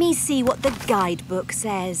 Let me see what the guidebook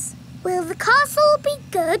says. Will the castle be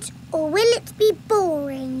good or will it be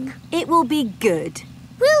boring? It will be good.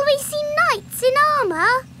 Will we see knights in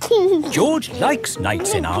armour? George likes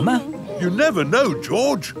knights in armour. You never know,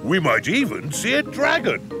 George. We might even see a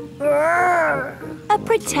dragon. A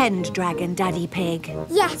pretend dragon, Daddy Pig.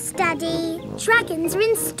 Yes, Daddy. Dragons are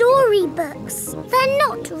in storybooks. They're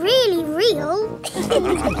not really real.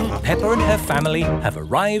 Peppa and her family have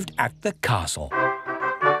arrived at the castle.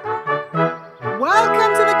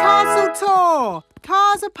 Welcome to the castle tour.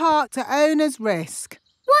 Cars are parked at owner's risk.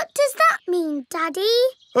 What does that mean, Daddy?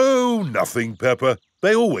 Oh, nothing, Peppa.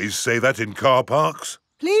 They always say that in car parks.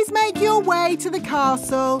 Please make your way to the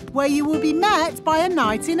castle, where you will be met by a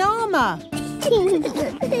knight in armour.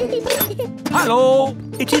 Hello!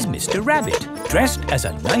 It is Mr. Rabbit, dressed as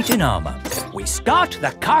a knight in armour. We start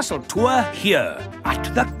the castle tour here, at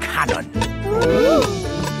the cannon.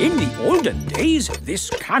 In the olden days,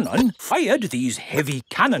 this cannon fired these heavy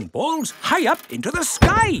cannonballs high up into the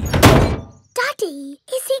sky. Daddy,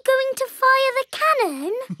 is he going to fire the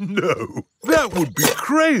cannon? No, that would be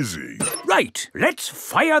crazy. Right, let's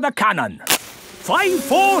fire the cannon. 5,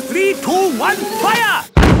 4, 3, 2, 1, fire!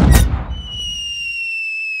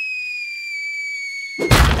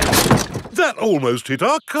 That almost hit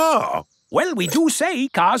our car. Well, we do say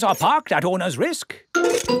cars are parked at owner's risk.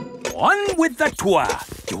 On with the tour.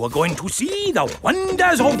 You are going to see the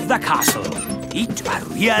wonders of the castle. Eat a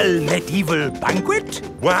real medieval banquet.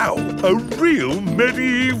 Wow, a real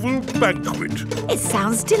medieval banquet. It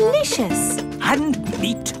sounds delicious. And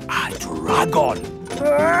meet a dragon.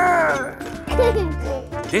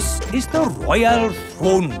 This is the royal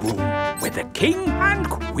throne room, where the king and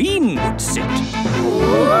queen would sit.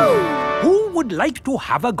 Who would like to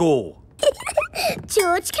have a go?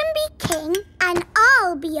 George can be king and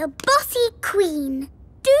I'll be a bossy queen.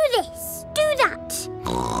 Do this, do that.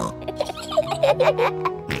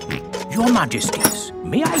 Your Majesties,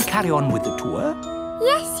 may I carry on with the tour?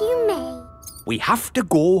 Yes, you may. We have to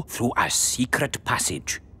go through a secret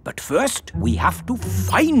passage. But first, we have to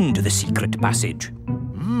find the secret passage.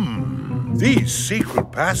 These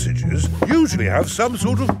secret passages usually have some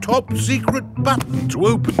sort of top secret button to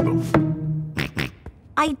open them.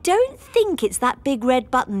 I don't think it's that big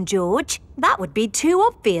red button, George. That would be too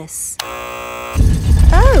obvious.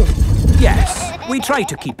 Oh! Yes, we try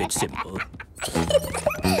to keep it simple.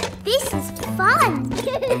 This is fun.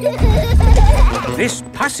 This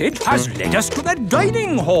passage has led us to the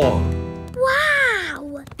dining hall.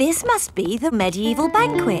 Wow! This must be the medieval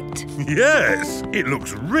banquet. Yes, it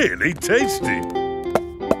looks really tasty.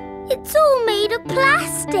 It's all made of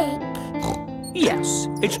plastic. Yes,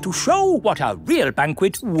 it's to show what a real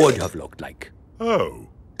banquet would have looked like. Oh.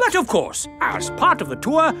 But of course, as part of the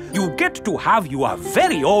tour, you get to have your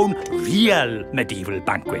very own real medieval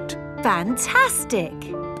banquet. Fantastic!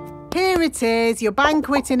 Here it is, your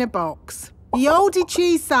banquet in a box. The oldie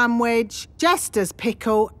cheese sandwich, jester's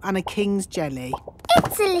pickle and a king's jelly.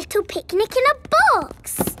 It's a little picnic in a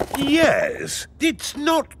box. Yes, it's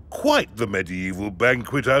not quite the medieval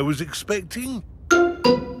banquet I was expecting.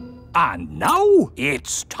 And now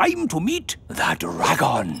it's time to meet the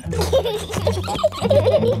dragon.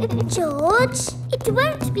 George, it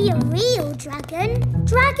won't be a real dragon.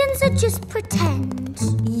 Dragons are just pretend.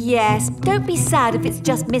 Yes, don't be sad if it's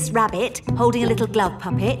just Miss Rabbit holding a little glove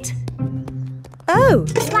puppet. Oh!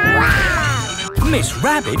 Wow! Miss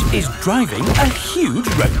Rabbit is driving a huge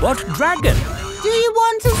robot dragon. Do you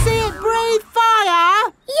want to see it breathe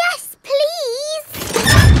fire? Yes, please!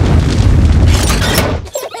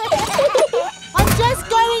 I'm just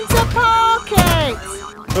going to park it!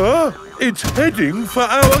 It's heading for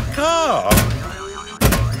our car.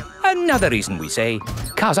 Another reason we say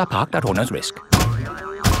cars are parked at owner's risk.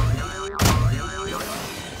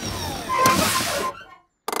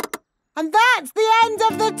 And that's the end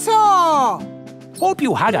of the tour! Hope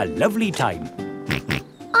you had a lovely time.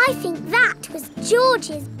 I think that was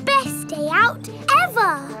George's best day out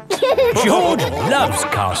ever. George loves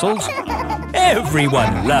castles.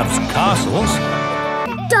 Everyone loves castles.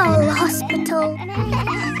 Doll Hospital.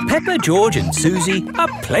 Peppa, George and Susie are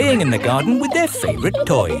playing in the garden with their favourite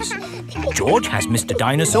toys. George has Mr.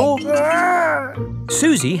 Dinosaur,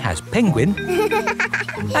 Susie has Penguin,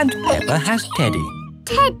 and Peppa has Teddy.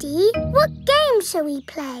 Teddy, what game shall we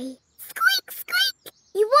play? Squeak, squeak.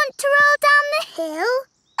 You want to roll down the hill?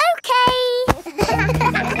 OK.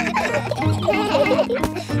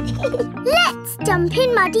 Let's jump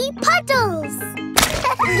in muddy puddles.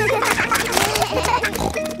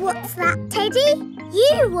 What's that, Teddy?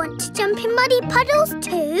 You want to jump in muddy puddles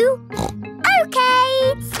too? OK!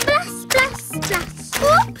 Splash, splash, splash.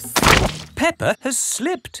 Whoops! Peppa has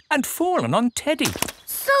slipped and fallen on Teddy.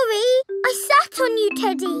 Sorry, I sat on you,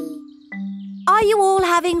 Teddy. Are you all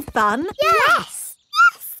having fun? Yes!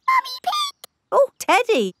 Yes, Mummy Pig! Oh,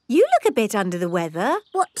 Teddy, you look a bit under the weather.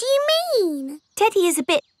 What do you mean? Teddy is a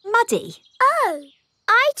bit muddy. Oh,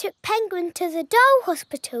 I took Penguin to the doll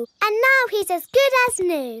hospital and now he's as good as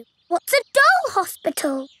new. What's a doll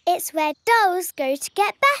hospital? It's where dolls go to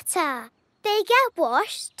get better. They get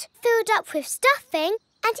washed, filled up with stuffing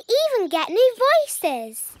and even get new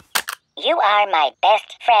voices. You are my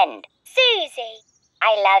best friend. Susie.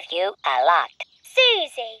 I love you a lot.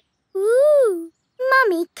 Susie. Ooh.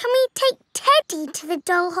 Mummy, can we take Teddy to the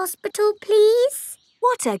doll hospital, please?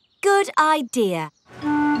 What a good idea.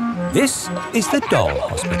 This is the doll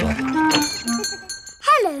hospital.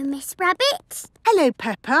 Hello, Miss Rabbit. Hello,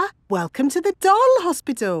 Peppa. Welcome to the doll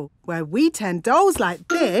hospital, where we turn dolls like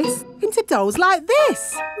this into dolls like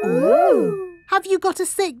this. Ooh. Have you got a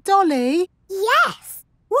sick dolly? Yes.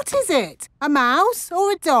 What is it? A mouse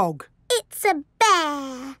or a dog? It's a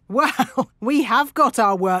bear. Well, we have got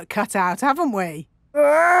our work cut out, haven't we?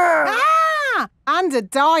 Ah! And a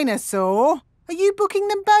dinosaur. Are you booking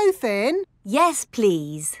them both in? Yes,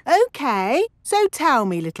 please. OK. So tell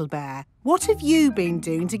me, little bear, what have you been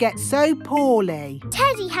doing to get so poorly?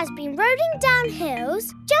 Teddy has been rolling down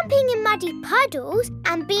hills, jumping in muddy puddles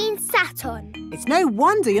and being sat on. It's no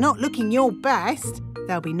wonder you're not looking your best.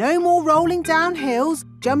 There'll be no more rolling down hills,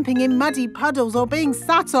 jumping in muddy puddles or being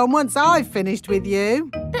sat on once I've finished with you.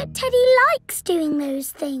 But Teddy likes doing those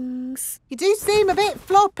things. You do seem a bit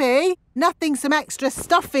floppy. Nothing some extra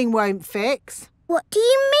stuffing won't fix. What do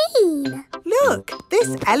you mean? Look,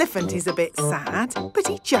 this elephant is a bit sad, but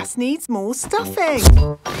he just needs more stuffing.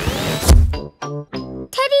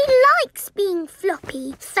 Teddy likes being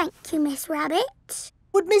floppy, thank you, Miss Rabbit.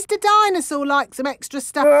 Would Mr. Dinosaur like some extra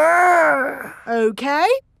stuff? OK.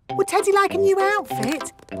 Would Teddy like a new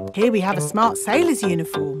outfit? Here we have a smart sailor's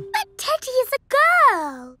uniform. But Teddy is a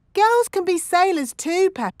girl. Girls can be sailors too,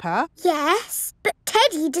 Peppa. Yes, but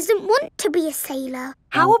Teddy doesn't want to be a sailor.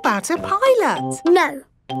 How about a pilot? No.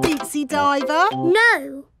 Deep-sea diver?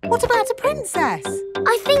 No. What about a princess?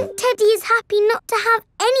 I think Teddy is happy not to have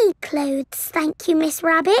any clothes, thank you, Miss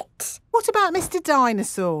Rabbit. What about Mr.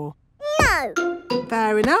 Dinosaur? No.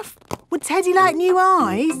 Fair enough. Would Teddy like new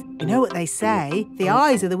eyes? You know what they say, the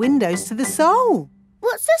eyes are the windows to the soul.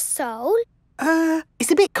 What's a soul?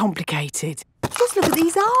 It's a bit complicated. Just look at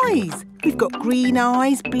these eyes. We've got green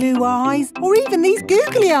eyes, blue eyes, or even these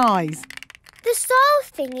googly eyes. The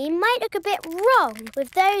soul thingy might look a bit wrong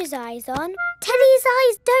with those eyes on. Teddy's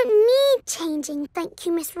eyes don't need changing, thank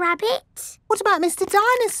you, Miss Rabbit. What about Mr.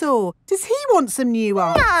 Dinosaur? Does he want some new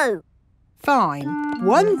eyes? No. Fine.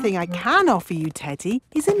 One thing I can offer you, Teddy,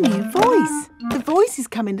 is a new voice. The voices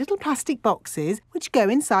come in little plastic boxes which go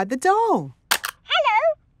inside the doll.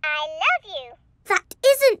 Hello, I love you. That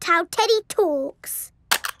isn't how Teddy talks.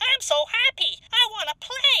 I'm so happy. I want to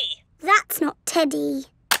play. That's not Teddy.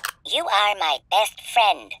 You are my best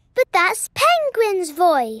friend. But that's Penguin's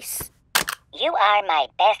voice. You are my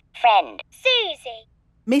best friend. Susie.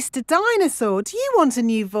 Mr. Dinosaur, do you want a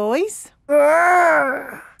new voice?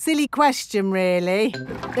 Silly question, really.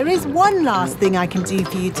 There is one last thing I can do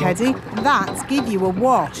for you, Teddy. That's give you a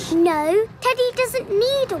wash. No, Teddy doesn't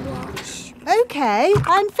need a wash. OK,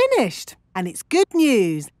 I'm finished. And it's good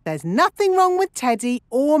news. There's nothing wrong with Teddy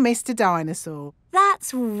or Mr. Dinosaur.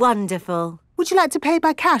 That's wonderful. Would you like to pay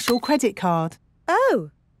by cash or credit card?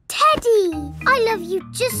 Oh. Teddy, I love you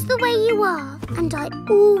just the way you are, and I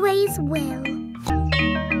always will.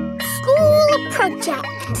 School project.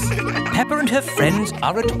 Peppa and her friends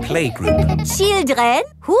are at playgroup. Children,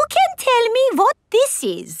 who can tell me what this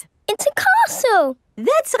is? It's a castle.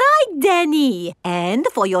 That's right, Danny. And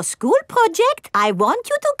for your school project, I want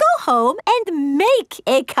you to go home and make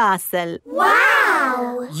a castle.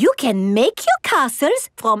 Wow! You can make your castles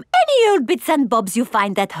from any old bits and bobs you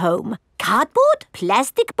find at home. Cardboard,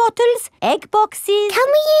 plastic bottles, egg boxes. Can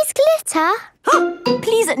we use glitter?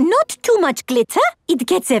 Please, not too much glitter. It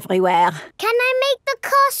gets everywhere. Can I make the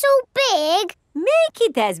castle big? Make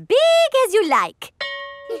it as big as you like.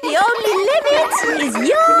 The only limit is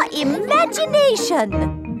your imagination.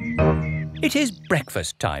 It is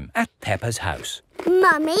breakfast time at Peppa's house.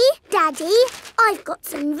 Mummy, Daddy, I've got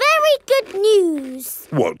some very good news.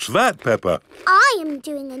 What's that, Peppa? I am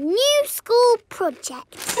doing a new school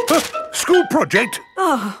project. School project?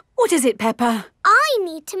 Oh, what is it, Peppa? I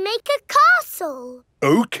need to make a castle.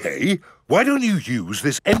 OK. Why don't you use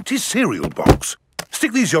this empty cereal box?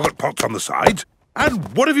 stick these yoghurt pots on the sides.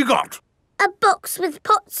 And what have you got? A box with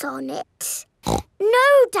pots on it.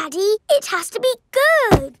 No, Daddy, it has to be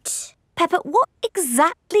good. Peppa, what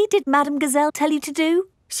exactly did Madame Gazelle tell you to do?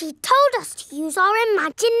 She told us to use our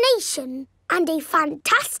imagination. And a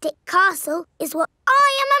fantastic castle is what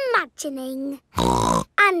I am imagining.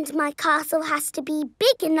 And my castle has to be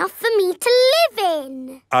big enough for me to live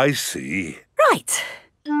in. I see. Right.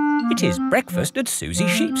 It is breakfast at Susie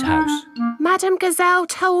Sheep's house. Madame Gazelle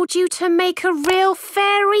told you to make a real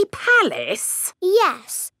fairy palace?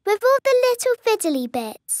 Yes, with all the little fiddly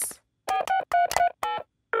bits.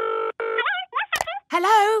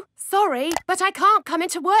 Hello? Sorry, but I can't come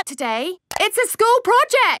into work today. It's a school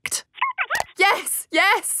project. Yes,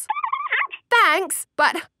 yes. Thanks,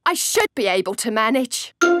 but I should be able to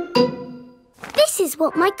manage. This is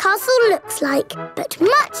what my castle looks like, but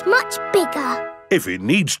much, much bigger. If it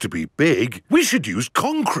needs to be big, we should use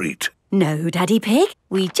concrete. No, Daddy Pig.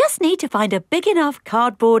 We just need to find a big enough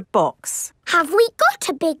cardboard box. Have we got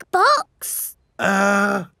a big box?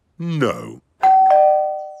 No.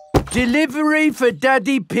 Delivery for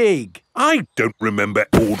Daddy Pig. I don't remember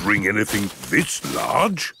ordering anything this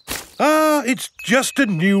large. It's just a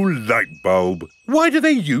new light bulb. Why do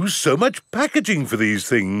they use so much packaging for these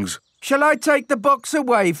things? Shall I take the box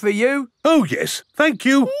away for you? Oh, yes, thank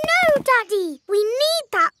you. No, Daddy, we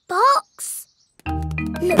need that box.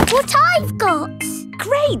 Look what I've got.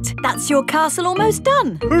 Great! That's your castle almost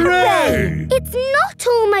done. Hooray! It's not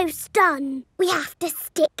almost done. We have to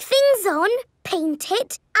stick things on, paint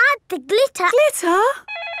it, add the glitter. Glitter?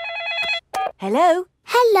 Hello?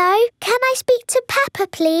 Hello, can I speak to Peppa,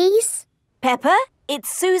 please? Peppa, it's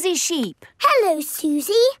Susie Sheep. Hello,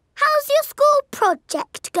 Susie. How's your school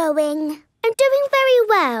project going? I'm doing very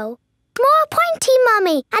well. More pointy,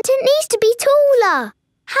 Mummy, and it needs to be taller.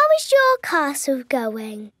 How is your castle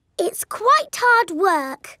going? It's quite hard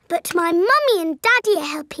work, but my Mummy and Daddy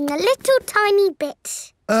are helping a little tiny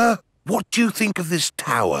bit. What do you think of this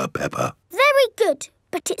tower, Peppa? Very good,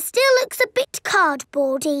 but it still looks a bit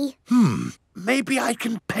cardboardy. Maybe I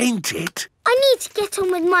can paint it. I need to get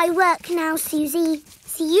on with my work now, Susie.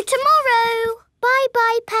 See you tomorrow.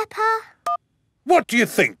 Bye-bye, Peppa. What do you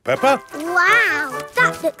think, Peppa? Wow,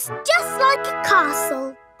 that looks just like a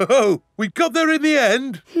castle. Oh, we got there in the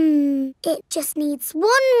end. It just needs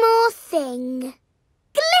one more thing.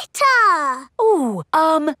 Glitter! Oh,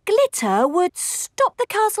 glitter would stop the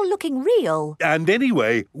castle looking real. And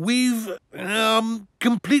anyway, we've,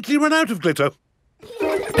 completely run out of glitter.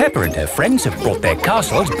 Peppa and her friends have brought their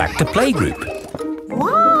castles back to playgroup.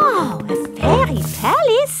 Wow, a fairy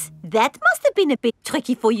palace? That must have been a bit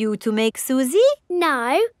tricky for you to make, Susie.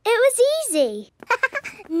 No, it was easy.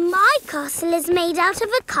 My castle is made out of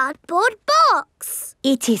a cardboard box.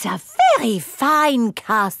 It is a very fine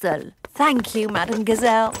castle. Thank you, Madame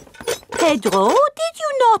Gazelle. Pedro, did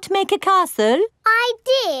you not make a castle? I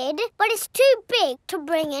did, but it's too big to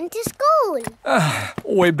bring into school.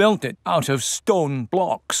 We built it out of stone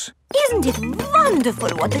blocks. Isn't it wonderful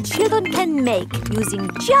what the children can make using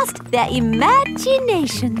just their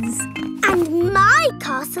imaginations? And my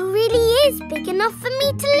castle really is big enough for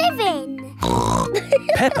me to live in.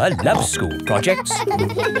 Peppa loves school projects.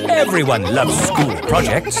 Everyone loves school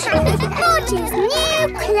projects. George's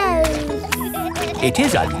new clothes. It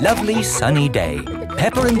is a lovely sunny day.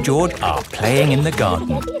 Peppa and George are playing in the garden.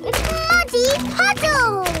 Muddy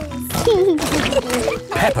puddles.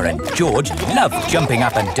 Peppa and George love jumping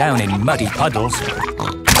up and down in muddy puddles.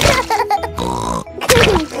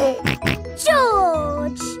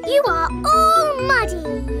 George, you are all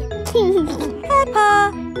muddy.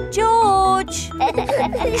 Peppa, George.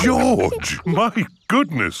 George, my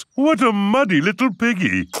goodness, what a muddy little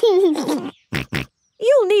piggy.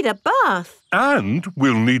 You'll need a bath. And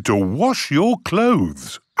we'll need to wash your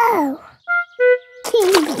clothes. Oh.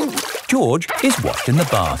 George is washed in the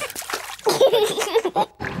bath.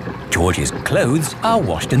 George's clothes are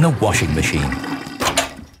washed in the washing machine.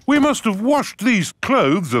 We must have washed these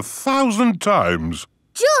clothes 1,000 times.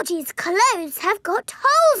 George's clothes have got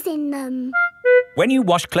holes in them. When you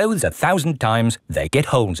wash clothes 1,000 times, they get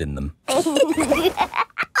holes in them.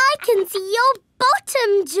 I can see your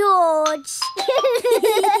bottom, George.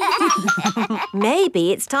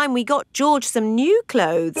 Maybe it's time we got George some new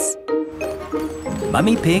clothes.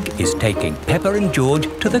 Mummy Pig is taking Peppa and George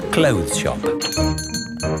to the clothes shop.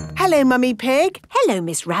 Hello, Mummy Pig. Hello,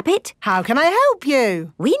 Miss Rabbit. How can I help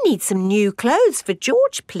you? We need some new clothes for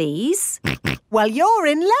George, please. Well, you're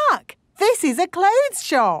in luck. This is a clothes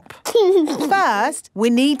shop. First, we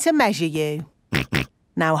need to measure you.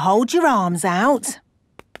 Now hold your arms out.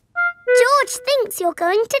 George thinks you're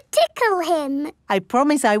going to tickle him. I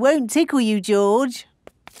promise I won't tickle you, George.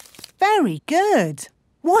 Very good.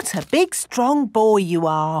 What a big, strong boy you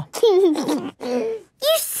are.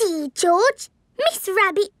 You see, George, Miss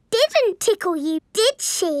Rabbit didn't tickle you, did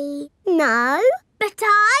she? No, but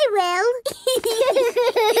I will.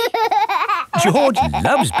 George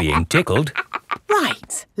loves being tickled.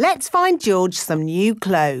 Right, let's find George some new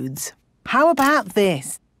clothes. How about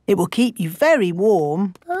this? It will keep you very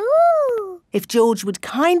warm. Ooh. If George would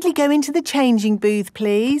kindly go into the changing booth,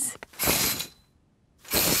 please.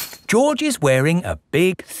 George is wearing a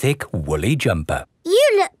big, thick, woolly jumper. You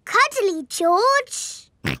look cuddly, George.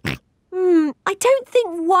 I don't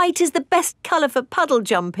think white is the best colour for puddle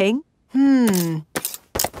jumping.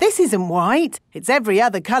 This isn't white. It's every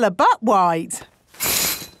other colour but white.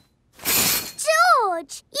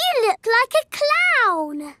 George, you look like a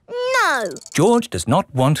clown. No. George does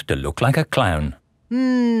not want to look like a clown.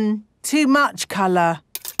 Too much colour.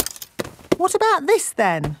 What about this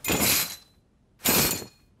then?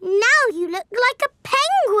 Now you look like a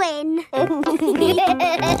penguin.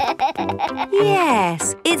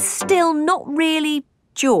 Yes, it's still not really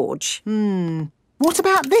George. What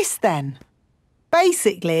about this then?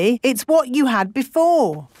 Basically, it's what you had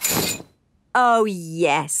before. Oh,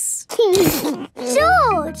 yes.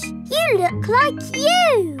 George, you look like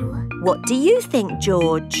you. What do you think,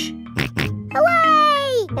 George?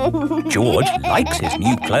 Hooray! George likes his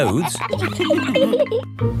new clothes.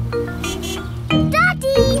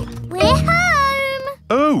 Daddy, we're home.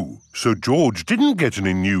 Oh, so George didn't get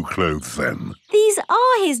any new clothes then? These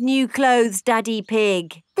are his new clothes, Daddy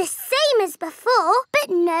Pig. The same as before, but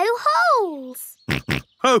no holes.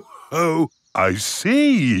 Ho, ho, I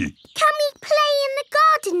see. Can we play in the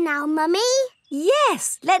garden now, Mummy?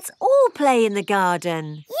 Yes, let's all play in the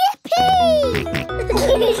garden. Yippee!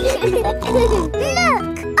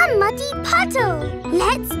 Look, a muddy puddle.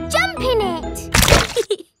 Let's jump in it.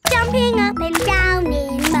 Jumping up and down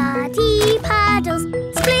in muddy puddles.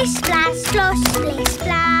 Splish, splash, splosh, splish,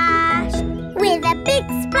 splash. With a big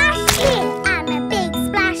splash here and a big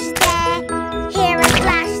splash there. Here a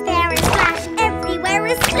splash, there a splash, everywhere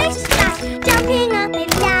a splish, splash. Jumping up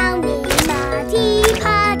and down in muddy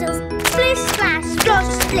puddles. Splish, splash,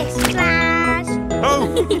 splosh, splish, splash.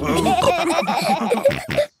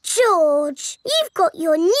 George, you've got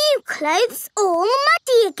your new clothes all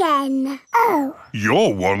muddy again. Oh.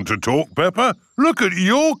 You're one to talk, Peppa. Look at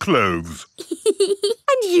your clothes.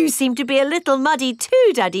 And you seem to be a little muddy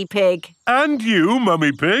too, Daddy Pig. And you,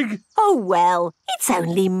 Mummy Pig. Oh, well, it's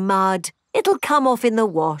only mud. It'll come off in the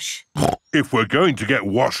wash. If we're going to get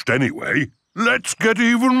washed anyway, let's get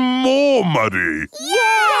even more muddy.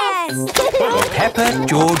 Yes! Peppa,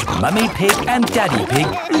 George, Mummy Pig and Daddy Pig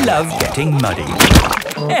love getting muddy.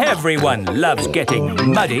 Everyone loves getting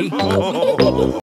muddy.